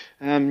 So,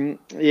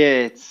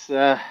 it's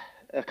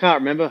I can't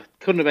remember.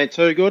 Couldn't have been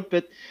too good,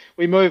 but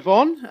we move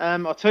on.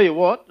 I'll tell you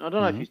what. I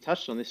don't know if you've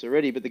touched on this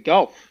already, but the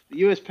golf,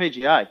 the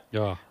USPGA.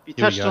 Oh, Have you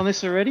touched on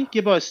this already?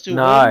 Gibbo's still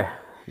No,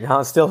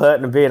 I'm still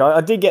hurting a bit. I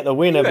did get the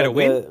winner, but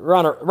the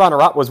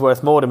runner-up was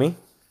worth more to me.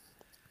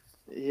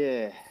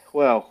 Yeah.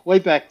 Well, we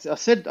backed. I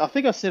think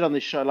I said on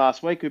this show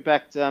last week, we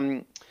backed our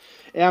man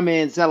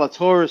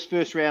Zalatoris,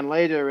 first round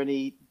leader, and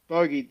he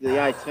bogeyed the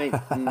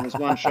 18th and was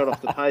one shot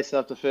off the pace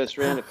after first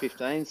round at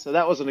 15. So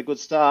that wasn't a good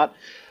start.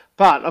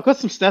 But I've got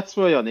some stats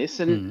for you on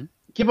this, and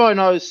Gibbo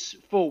knows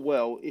full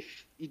well if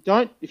you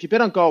don't, if you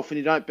bet on golf and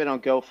you don't bet on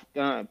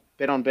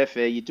bet on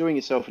Betfair, you're doing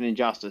yourself an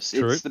injustice.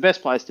 True. It's the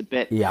best place to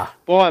bet. Yeah.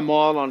 By a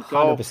mile on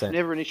golf. 100%.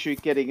 Never an issue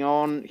getting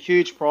on.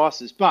 Huge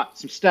prices. But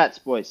some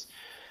stats, boys.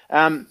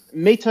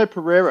 Mito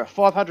Pereira,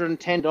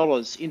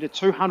 $510 into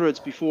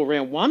 200s before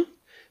round one.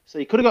 So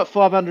you could have got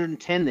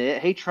 510 there.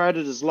 He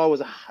traded as low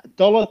as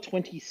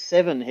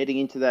 $1.27 heading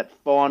into that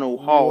final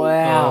hole.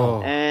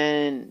 Wow.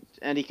 And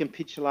he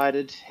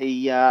capitulated.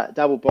 He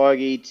double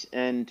bogeyed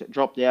and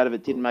dropped out of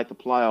it. Didn't make the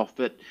playoff.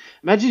 But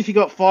imagine if you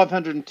got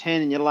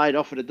 510 and you laid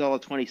off at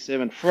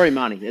 $1.27. Free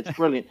money. That's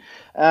brilliant.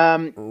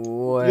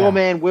 Wow. Your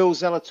man Will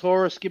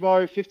Zalatoris,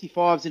 Gibbo,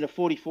 55s into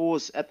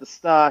 44s at the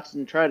start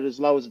and traded as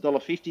low as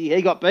 $1.50.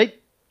 He got beat.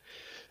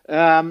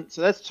 So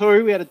that's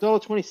two. We had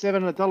 $1.27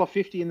 and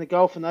 $1.50 in the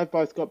golf, and they've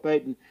both got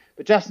beaten.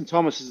 But Justin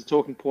Thomas is a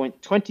talking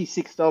point.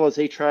 $26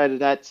 he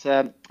traded at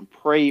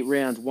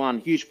pre-round one.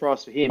 Huge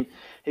price for him.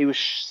 He was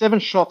 7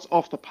 shots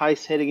off the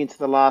pace heading into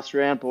the last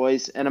round,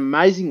 boys. And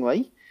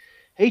amazingly,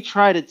 he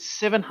traded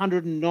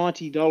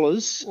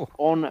 $790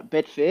 on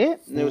Betfair.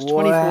 And there was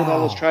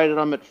 $24 traded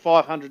on at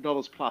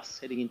 $500 plus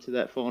heading into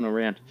that final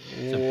round.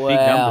 Some big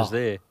numbers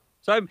there.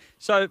 So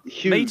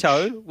Huge.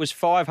 Mito was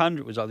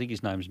 500. I think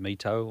his name's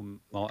Mito.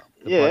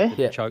 Yeah.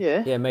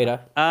 Yeah,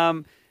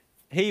 Mito.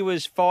 He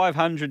was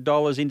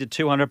 $500 into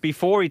 200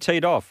 before he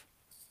teed off.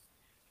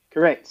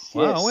 Correct.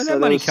 Wow, yes. where'd So that there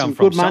money was come some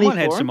from? good money Someone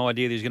had for some him.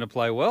 idea that he was going to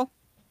play well.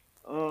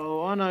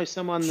 Oh, I know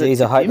someone. Jeez,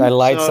 that I hope tipped they him,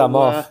 laid some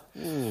off.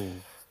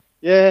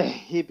 Yeah,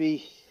 he'd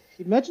be.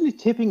 Imagine you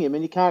tipping him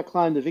and you can't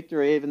claim the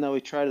victory even though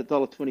he traded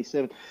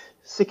 $1.27.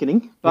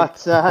 Sickening,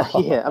 but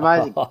yeah,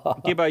 amazing.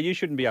 Gibbo, you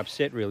shouldn't be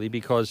upset really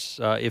because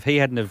if he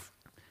hadn't have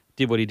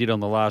did what he did on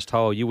the last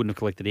hole, you wouldn't have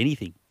collected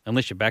anything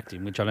unless you backed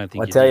him, which I don't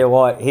think. I tell you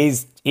what,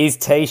 his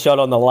tee shot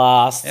on the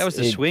last. That was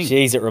the swing.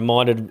 Jeez, it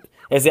reminded.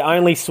 It's the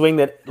only swing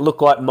that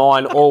looked like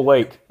mine all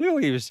week.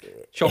 He was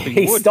chopping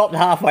He wood. stopped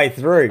halfway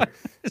through.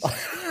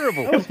 It's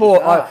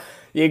terrible.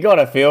 You got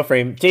to feel for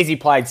him. Jeez, he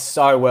played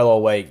so well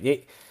all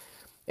week.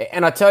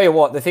 And I tell you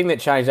what, the thing that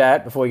changed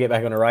that before we get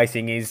back onto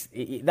racing is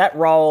that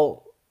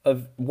roll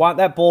of one.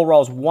 That ball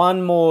rolls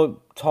one more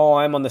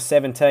time on the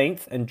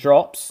 17th and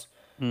drops.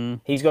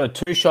 He's got a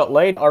 2-shot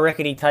lead. I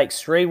reckon he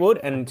takes 3 wood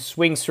and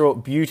swings through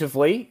it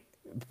beautifully.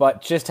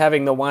 But just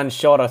having the one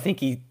shot, I think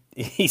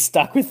he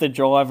stuck with the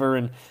driver,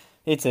 and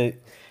it's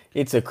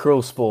a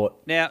cruel sport.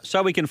 Now,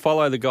 so we can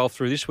follow the golf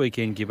through this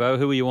weekend, Gibbo.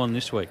 Who are you on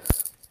this week?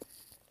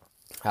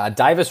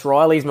 Davis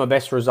Riley's my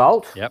best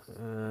result. Yep.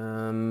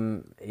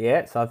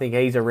 Yeah, so I think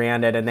he's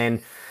around it, and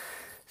then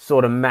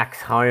sort of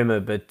Max Homer,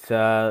 but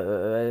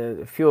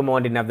a few of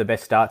mine didn't have the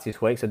best starts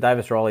this week, so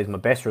Davis Riley's my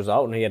best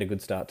result, and he had a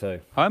good start too.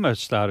 Homer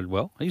started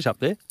well. He's up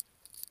there.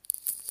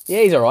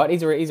 Yeah, he's all right.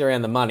 He's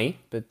around the money,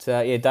 but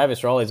yeah,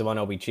 Davis Riley's the one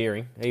I'll be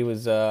cheering. He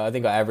was, I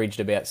think I averaged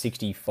about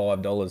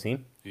 $65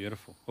 in.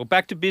 Beautiful. Well,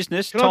 back to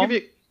business. Can Tom, I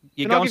give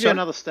you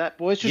another stat,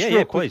 boys? Just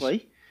real quickly.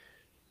 Please.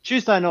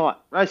 Tuesday night,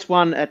 race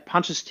 1 at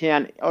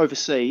Punchestown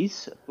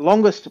overseas.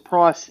 Longest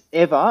price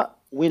ever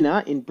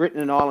winner in Britain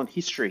and Ireland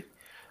history.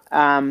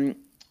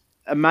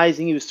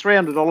 Amazing. He was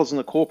 $300 in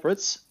the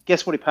corporates.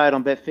 Guess what he paid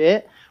on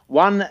Betfair?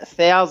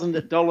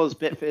 $1,000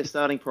 Betfair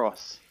starting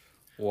price.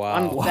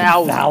 Wow.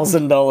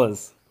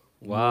 $1,000.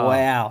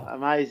 Wow.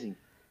 Amazing.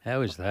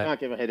 How is that? Can't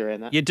get my head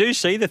around that. You do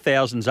see the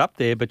thousands up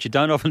there, but you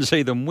don't often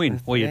see them win.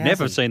 Well, you've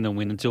never seen them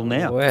win until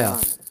now. Wow.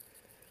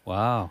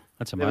 Wow.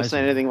 That's amazing. Never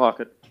seen anything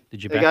like it.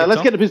 Did you There back you it, go. Let's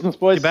Tom? get to business,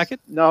 boys. Did you back it?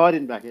 No, I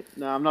didn't back it.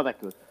 No, I'm not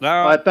that good. All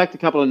right. I backed a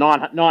couple of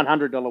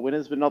 $900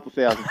 winners, but not the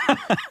 1,000. Oh,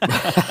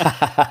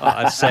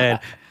 that's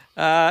sad.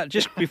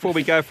 Just before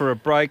we go for a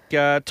break,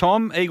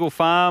 Tom, Eagle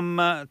Farm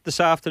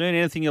this afternoon,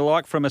 anything you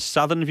like from a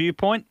southern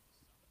viewpoint?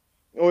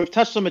 Well, we've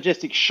touched on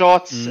Majestic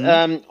Shots.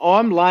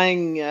 I'm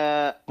laying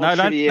on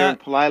Trivier and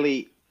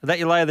Palele. Is that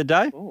your lay of the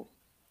day? Oh.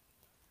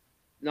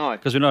 No.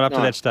 Because we're not up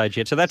to that stage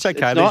yet, so that's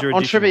okay. It's These not. are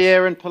On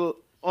additionals.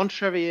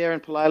 Trevier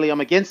and Palele,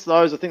 I'm against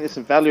those. I think there's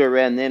some value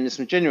around them. There's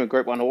some genuine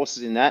Group 1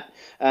 horses in that.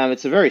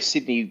 It's a very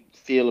Sydney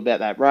feel about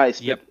that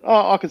race. Yep.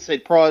 But, I can see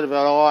Pride of an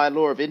Eye,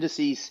 Law of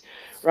Indices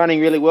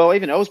running really well.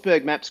 Even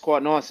Ellsberg Map's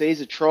quite nice.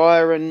 He's a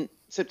trier, and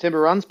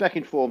September runs back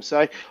in form.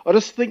 So I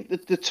just think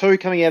that the two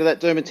coming out of that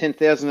Doomben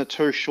 10,000 are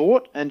too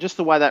short, and just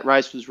the way that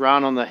race was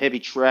run on the heavy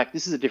track,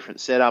 this is a different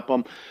setup.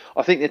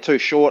 I think they're too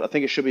short. I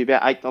think it should be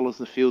about $8 in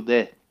the field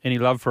there. Any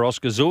love for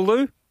Oscar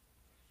Zulu?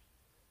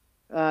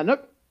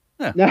 Nope.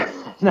 Yeah.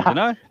 No.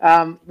 No?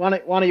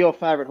 One of your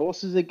favourite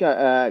horses that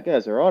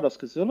goes all right,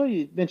 Oscar Zulu.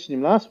 You mentioned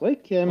him last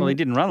week. Well, he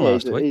didn't run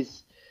last week.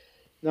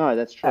 No,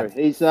 that's true.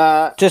 He's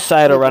just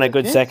say it'll run a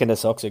good second to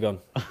Soxagon.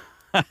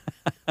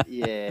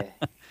 Yeah,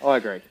 I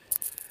agree.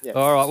 Yep.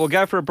 All right, we'll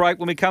go for a break.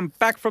 When we come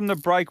back from the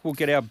break, we'll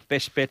get our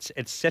best bets,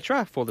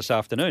 etc., for this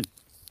afternoon.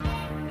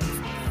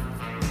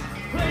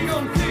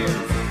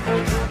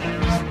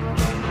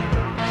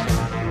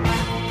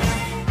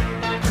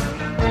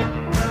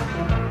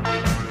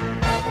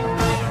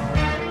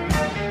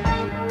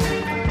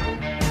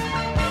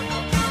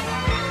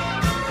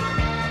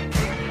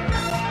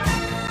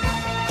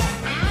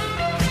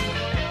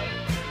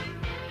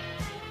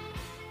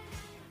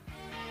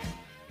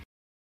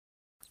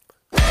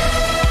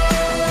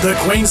 The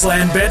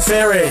Queensland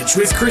Betfair Edge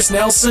with Chris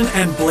Nelson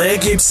and Blair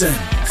Gibson.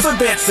 For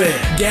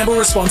Betfair, gamble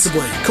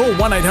responsibly. Call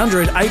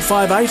 1-800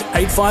 858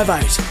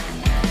 858.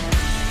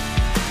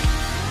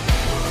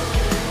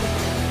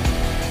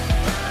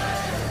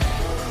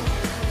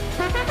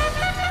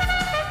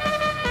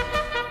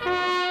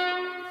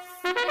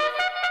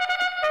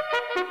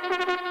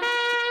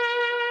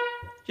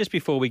 Just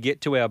before we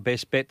get to our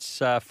best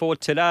bets for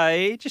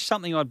today, just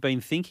something I've been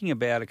thinking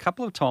about a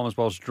couple of times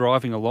whilst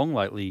driving along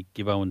lately,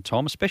 Gibbo and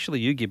Tom, especially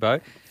you, Gibbo.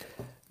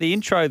 The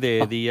intro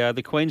there,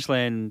 the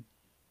Queensland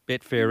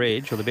Betfair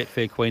Edge, or the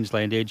Betfair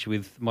Queensland Edge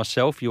with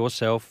myself,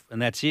 yourself,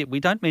 and that's it. We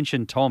don't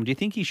mention Tom. Do you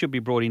think he should be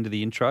brought into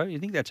the intro? Do you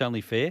think that's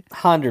only fair?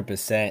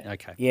 100%.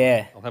 Okay.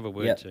 Yeah. I'll have a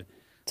word to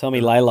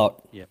Tommy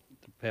Laylock. Yeah.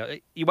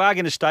 You are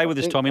going to stay with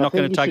us, Tom. You're not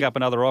going to take up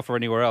another offer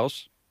anywhere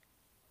else.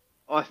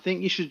 I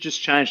think you should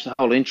just change the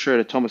whole intro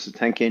to Thomas the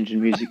Tank Engine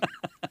music.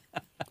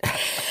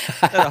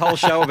 A whole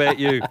show about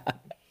you.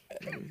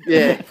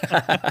 Yeah.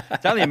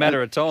 It's only a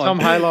matter of time. Tom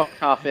Haylock,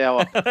 half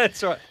hour.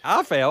 That's right.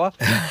 Half hour?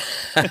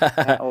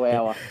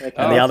 Hour. Okay.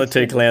 And the other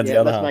two clowns the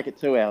other half. Let's make it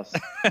 2 hours.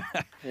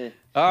 Yeah.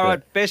 All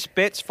right, best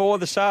bets for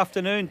this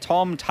afternoon.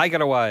 Tom, take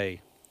it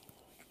away.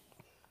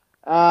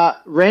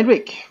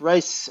 Randwick,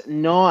 race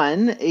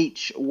 9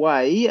 each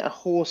way. A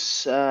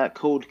horse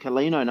called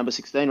Kalino, number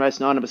 16, race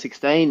 9, number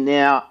 16.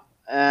 Now,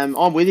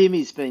 I'm with him.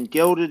 He's been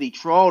gelded. He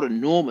trialled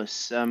enormous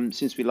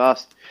since we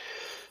last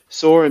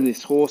saw him,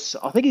 this horse.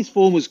 I think his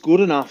form was good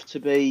enough to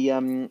be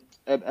a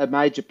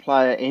major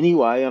player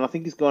anyway, and I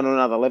think he's gone on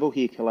another level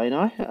here,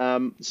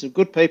 Kalino. Some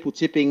good people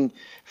tipping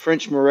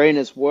French Marine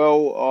as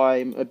well.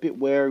 I'm a bit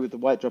wary with the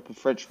weight drop of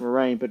French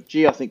Marine, but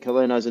gee, I think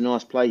Kalino's a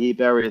nice play here.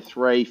 Barrier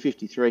 3,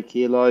 53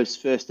 kilos,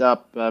 first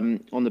up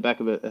on the back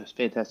of a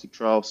fantastic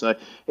trial. So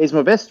he's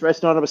my best,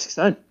 race 9, number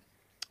 16.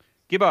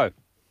 Gibbo.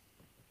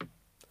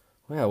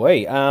 Wow,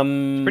 it's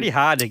It's pretty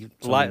hard to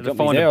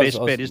find a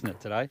best bet, isn't it,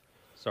 today?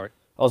 Sorry.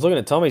 I was looking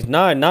at Tommy's.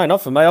 No,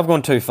 not for me. I've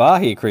gone too far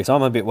here, Chris.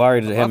 I'm a bit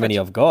worried at how many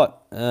I've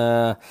got.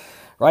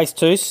 Race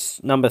 2,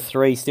 number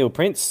 3, Steel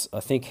Prince. I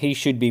think he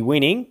should be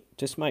winning.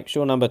 Just make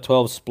sure number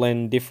 12,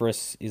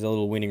 Splendiferous, is a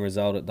little winning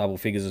result at double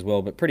figures as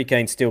well. But pretty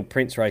keen, Steel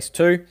Prince, race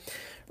 2.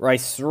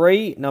 Race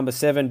 3, number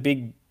 7,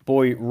 Big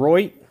Boy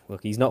Roy.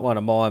 Look, he's not one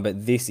of mine,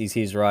 but this is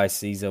his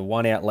race. He's a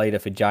one-out leader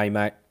for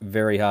J-Mac.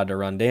 Very hard to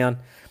run down.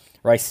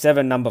 Race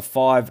 7, number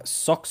 5,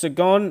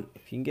 Soxagon.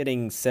 If you're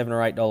getting $7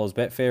 or $8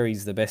 Betfair,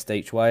 he's the best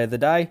each way of the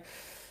day.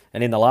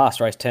 And in the last,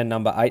 race 10,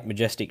 number 8,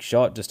 Majestic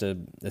Shot. Just a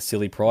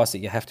silly price that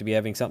you have to be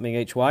having something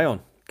each way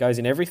on. Goes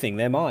in everything.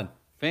 They're mine.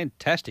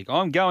 Fantastic.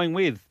 I'm going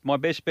with my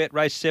best bet,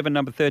 race 7,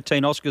 number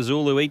 13, Oscar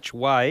Zulu each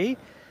way.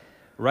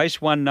 Race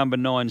 1, number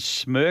 9,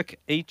 Smirk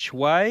each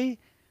way.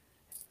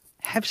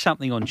 Have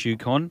something on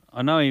Ducon.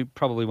 I know he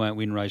probably won't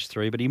win race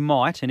 3, but he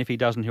might. And if he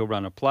doesn't, he'll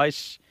run a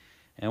place.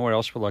 And where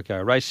else will I go?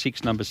 Race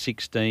 6, number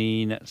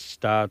 16,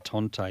 Star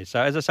Tonte.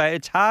 So, as I say,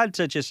 it's hard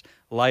to just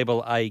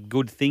label a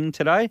good thing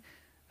today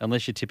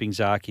unless you're tipping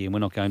Zaki, and we're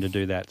not going to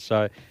do that.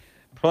 So,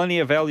 plenty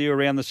of value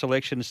around the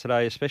selections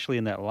today, especially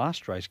in that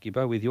last race,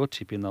 Gibbo, with your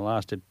tip in the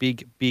last at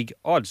big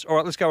odds. All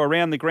right, let's go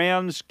around the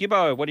grounds.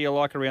 Gibbo, what do you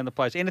like around the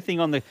place? Anything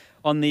on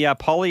the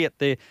Polly at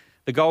the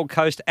Gold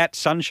Coast at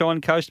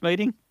Sunshine Coast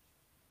meeting?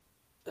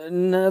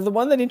 No, the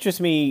one that interests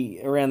me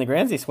around the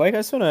grounds this week, I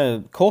just want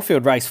to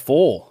Caulfield race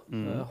 4.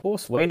 A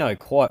horse we know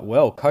quite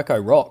well, Coco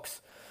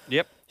Rocks.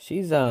 Yep.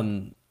 She's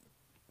one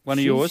of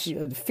yours.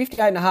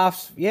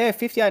 58.5. Yeah,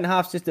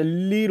 58.5 is just a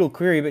little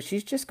query, but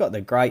she's just got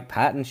the great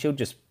pattern. She'll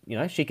just,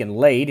 she can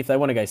lead. If they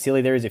want to go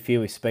silly, there is a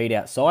few with speed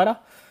outside her.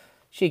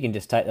 She can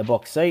just take the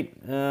box seat.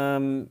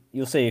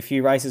 You'll see a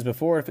few races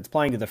before. If it's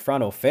playing to the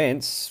front or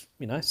fence,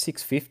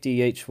 $6.50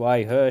 each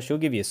way her. She'll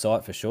give you a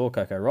sight for sure,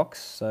 Coco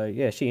Rocks. So,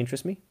 yeah, she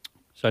interests me.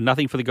 So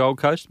nothing for the Gold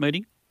Coast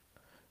meeting?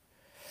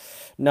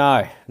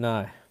 No.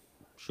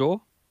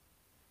 Sure?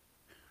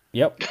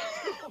 Yep.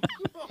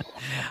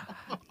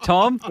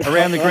 Tom,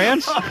 around the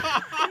grounds?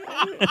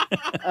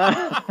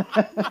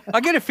 I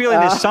get a feeling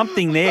there's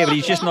something there, but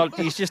he's just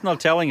not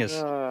telling us.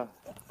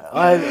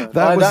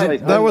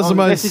 That was the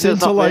most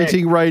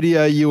scintillating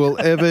radio you will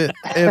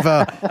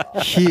ever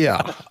hear.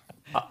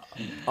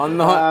 I'm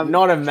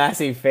not a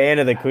massive fan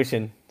of the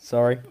cushion.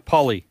 Sorry.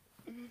 Polly.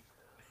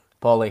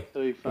 Exactly.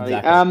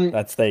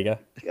 There you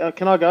go.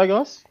 Can I go,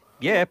 guys?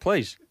 Yeah,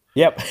 please.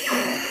 Yep.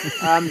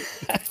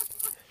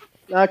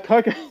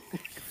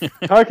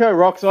 Coco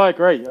Rocks, I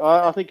agree.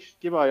 I think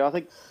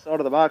side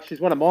of the mark.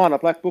 She's one of mine. I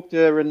black booked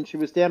her, and she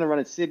was down and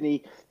running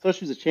Sydney. Thought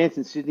she was a chance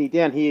in Sydney.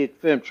 Down here,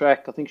 firm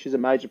track. I think she's a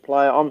major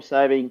player. I'm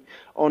saving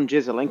on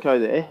Jezelenko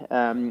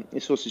there.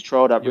 This horse is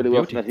trialled up really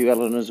well for Matthew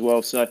Allen as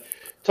well. So,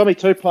 Tommy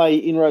 2 play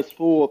in race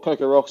 4,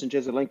 Coco Rocks and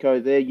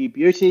Jezelenko there. You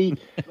beauty.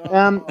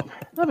 I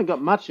haven't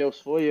got much else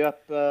for you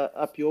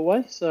up your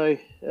way, so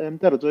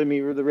that'll do me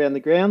around the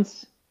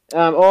grounds.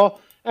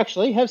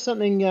 Actually, have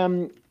something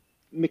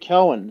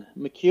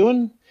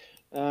McEwen.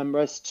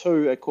 Race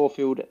 2 at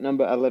Caulfield,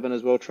 number 11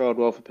 as well, trialled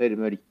well for Peter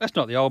Moody. That's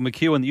not the old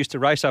McEwen that used to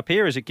race up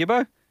here, is it,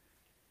 Gibbo?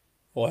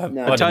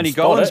 Tony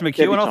Gollins,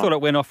 McEwen. I thought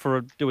it went off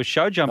for do a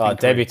show jumping. Oh,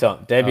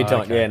 debutant.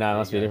 Okay. Yeah, no, it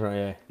must be different,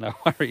 yeah. No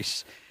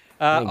worries.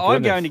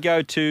 I'm going to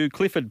go to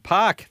Clifford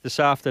Park this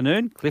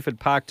afternoon, Clifford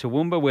Park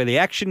Toowoomba, where the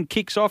action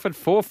kicks off at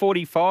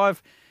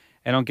 4:45.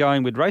 And I'm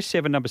going with race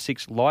 7, number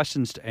 6,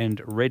 Licensed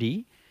and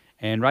Ready,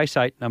 and race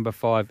 8, number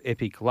 5,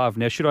 Epic Love.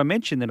 Now, should I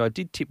mention that I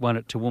did tip one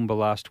at Toowoomba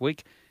last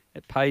week?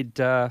 It paid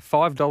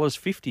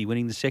 $5.50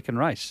 winning the second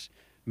race.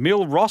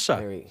 Mil Rossa.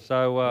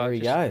 There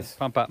he goes.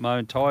 Pump up my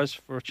own tyres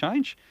for a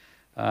change.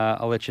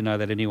 I'll let you know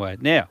that anyway.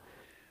 Now,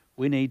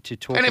 we need to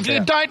talk about... And if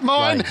you don't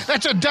mind,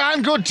 that's a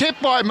darn good tip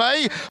by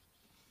me.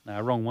 No,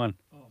 wrong one.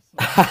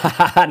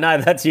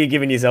 No, that's you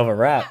giving yourself a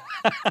rap.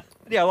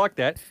 Yeah, I like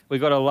that. We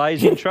got a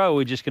lazy intro.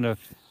 We're just going to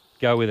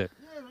go with it.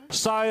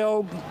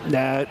 Sale,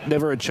 nah,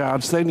 never a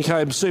chance. Then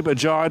came Super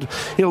Giant.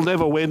 He'll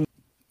never win.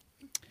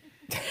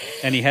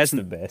 And he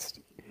hasn't. The best.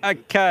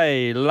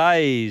 Okay,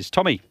 Lays.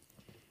 Tommy.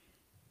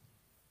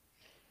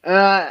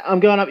 I'm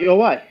going up your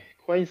way.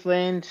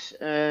 Queensland,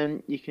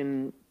 you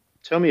can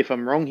tell me if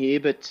I'm wrong here,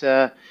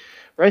 but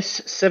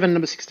race 7,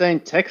 number 16,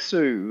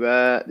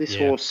 Taxu. This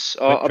horse,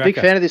 I'm a big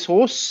fan of this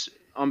horse.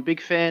 I'm a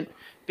big fan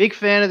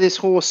of this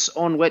horse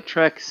on wet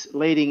tracks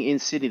leading in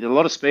Sydney. There's a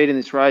lot of speed in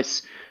this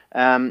race.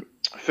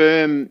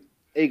 Firm,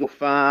 Eagle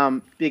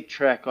Farm, big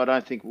track, I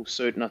don't think will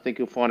suit, and I think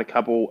you'll find a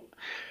couple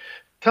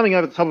coming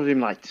over the top of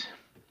him late.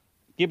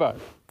 Gibbo.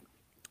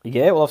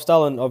 Yeah, well,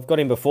 I've got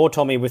him before,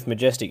 Tommy, with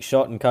Majestic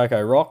Shot and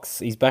Coco Rocks.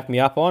 He's backed me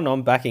up on.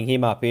 I'm backing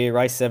him up here.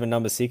 Race 7,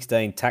 number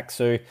 16,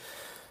 Taxu.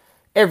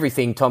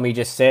 Everything Tommy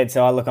just said.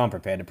 So, I'm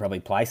prepared to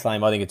probably place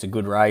him. I think it's a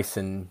good race,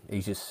 and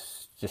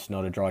he's just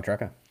not a dry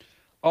tracker.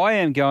 I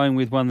am going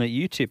with one that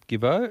you tipped,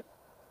 Gibbo,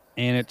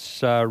 and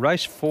it's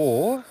race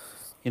 4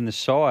 in the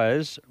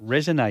size,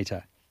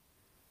 Resonator.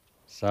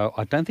 So,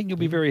 I don't think you'll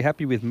be very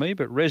happy with me,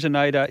 but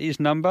Resonator is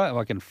number, if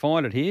I can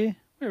find it here.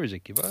 Where is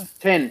it, Gibbo?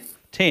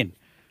 10.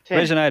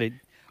 Resonated.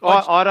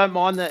 I don't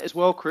mind that as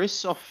well,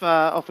 Chris. Off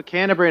a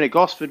Canterbury and a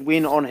Gosford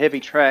win on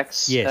heavy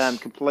tracks. Yes.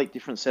 Complete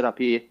different setup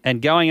here.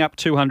 And going up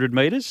 200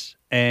 metres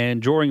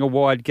and drawing a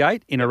wide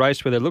gate in a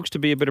race where there looks to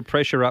be a bit of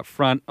pressure up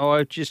front,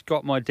 I just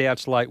got my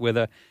doubts late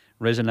whether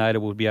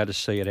Resonator will be able to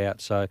see it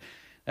out. So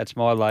that's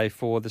my lay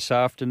for this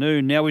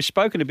afternoon. Now, we've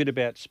spoken a bit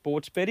about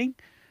sports betting.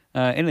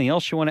 Anything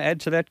else you want to add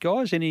to that,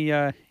 guys? Any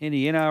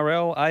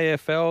NRL,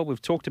 AFL?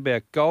 We've talked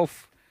about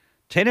golf,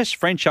 tennis,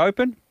 French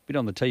Open. Bit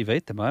on the TV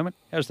at the moment.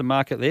 How's the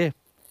market there?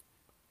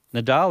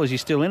 Nadal, is he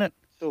still in it?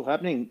 Still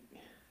happening.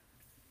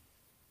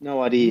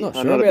 No idea.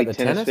 I'm not a big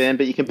tennis fan,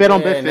 but you can bet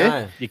on Betfair.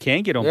 No. You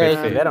can get on Betfair.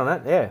 Betfair. You can bet on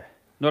it, yeah.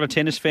 Not a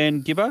tennis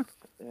fan, Gibbo?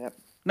 Yep.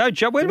 No,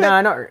 Joe, wait a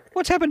minute.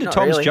 What's happened to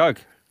Tom's joke?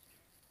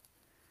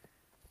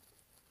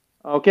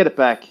 I'll get it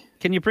back.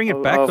 Can you bring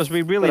it back? Because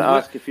we really...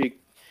 ask if you...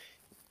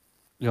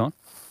 Go on.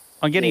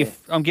 I'm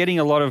getting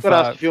a lot of... Got to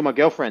ask a few of my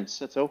girlfriends,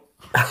 that's all.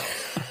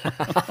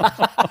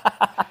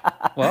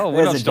 Well,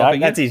 we're not stopping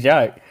it. That's his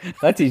joke.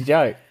 That's his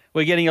joke.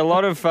 We're getting a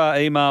lot of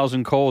emails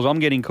and calls. I'm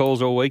getting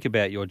calls all week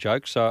about your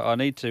joke, so I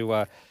need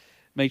to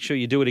make sure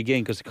you do it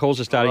again because the calls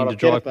are starting to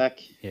drive. Get it back.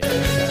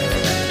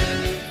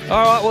 Yeah.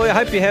 All right, well, I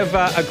hope you have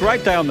a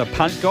great day on the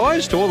punt,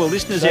 guys. To all the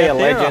listeners out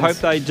there, I hope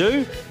they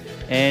do.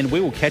 And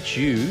we will catch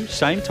you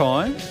same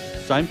time,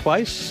 same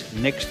place,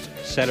 next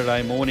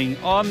Saturday morning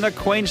on the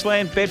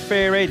Queensland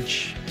Betfair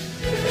Edge.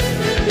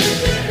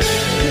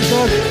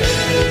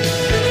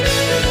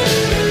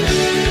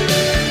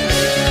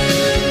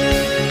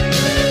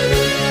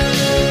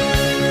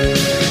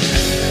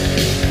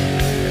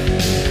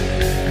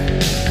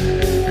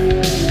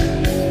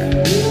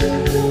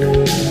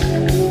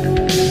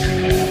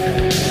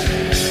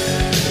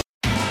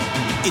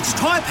 It's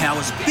Tyre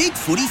Power's Big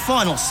Footy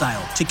Final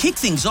Sale. To kick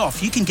things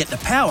off, you can get the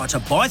power to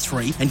buy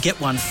 3 and get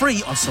 1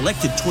 free on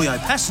selected Toyo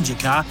passenger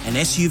car and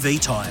SUV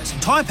tyres.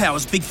 Tyre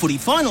Power's Big Footy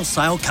Final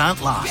Sale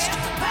can't last.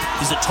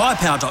 Visit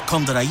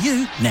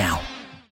tyrepower.com.au now.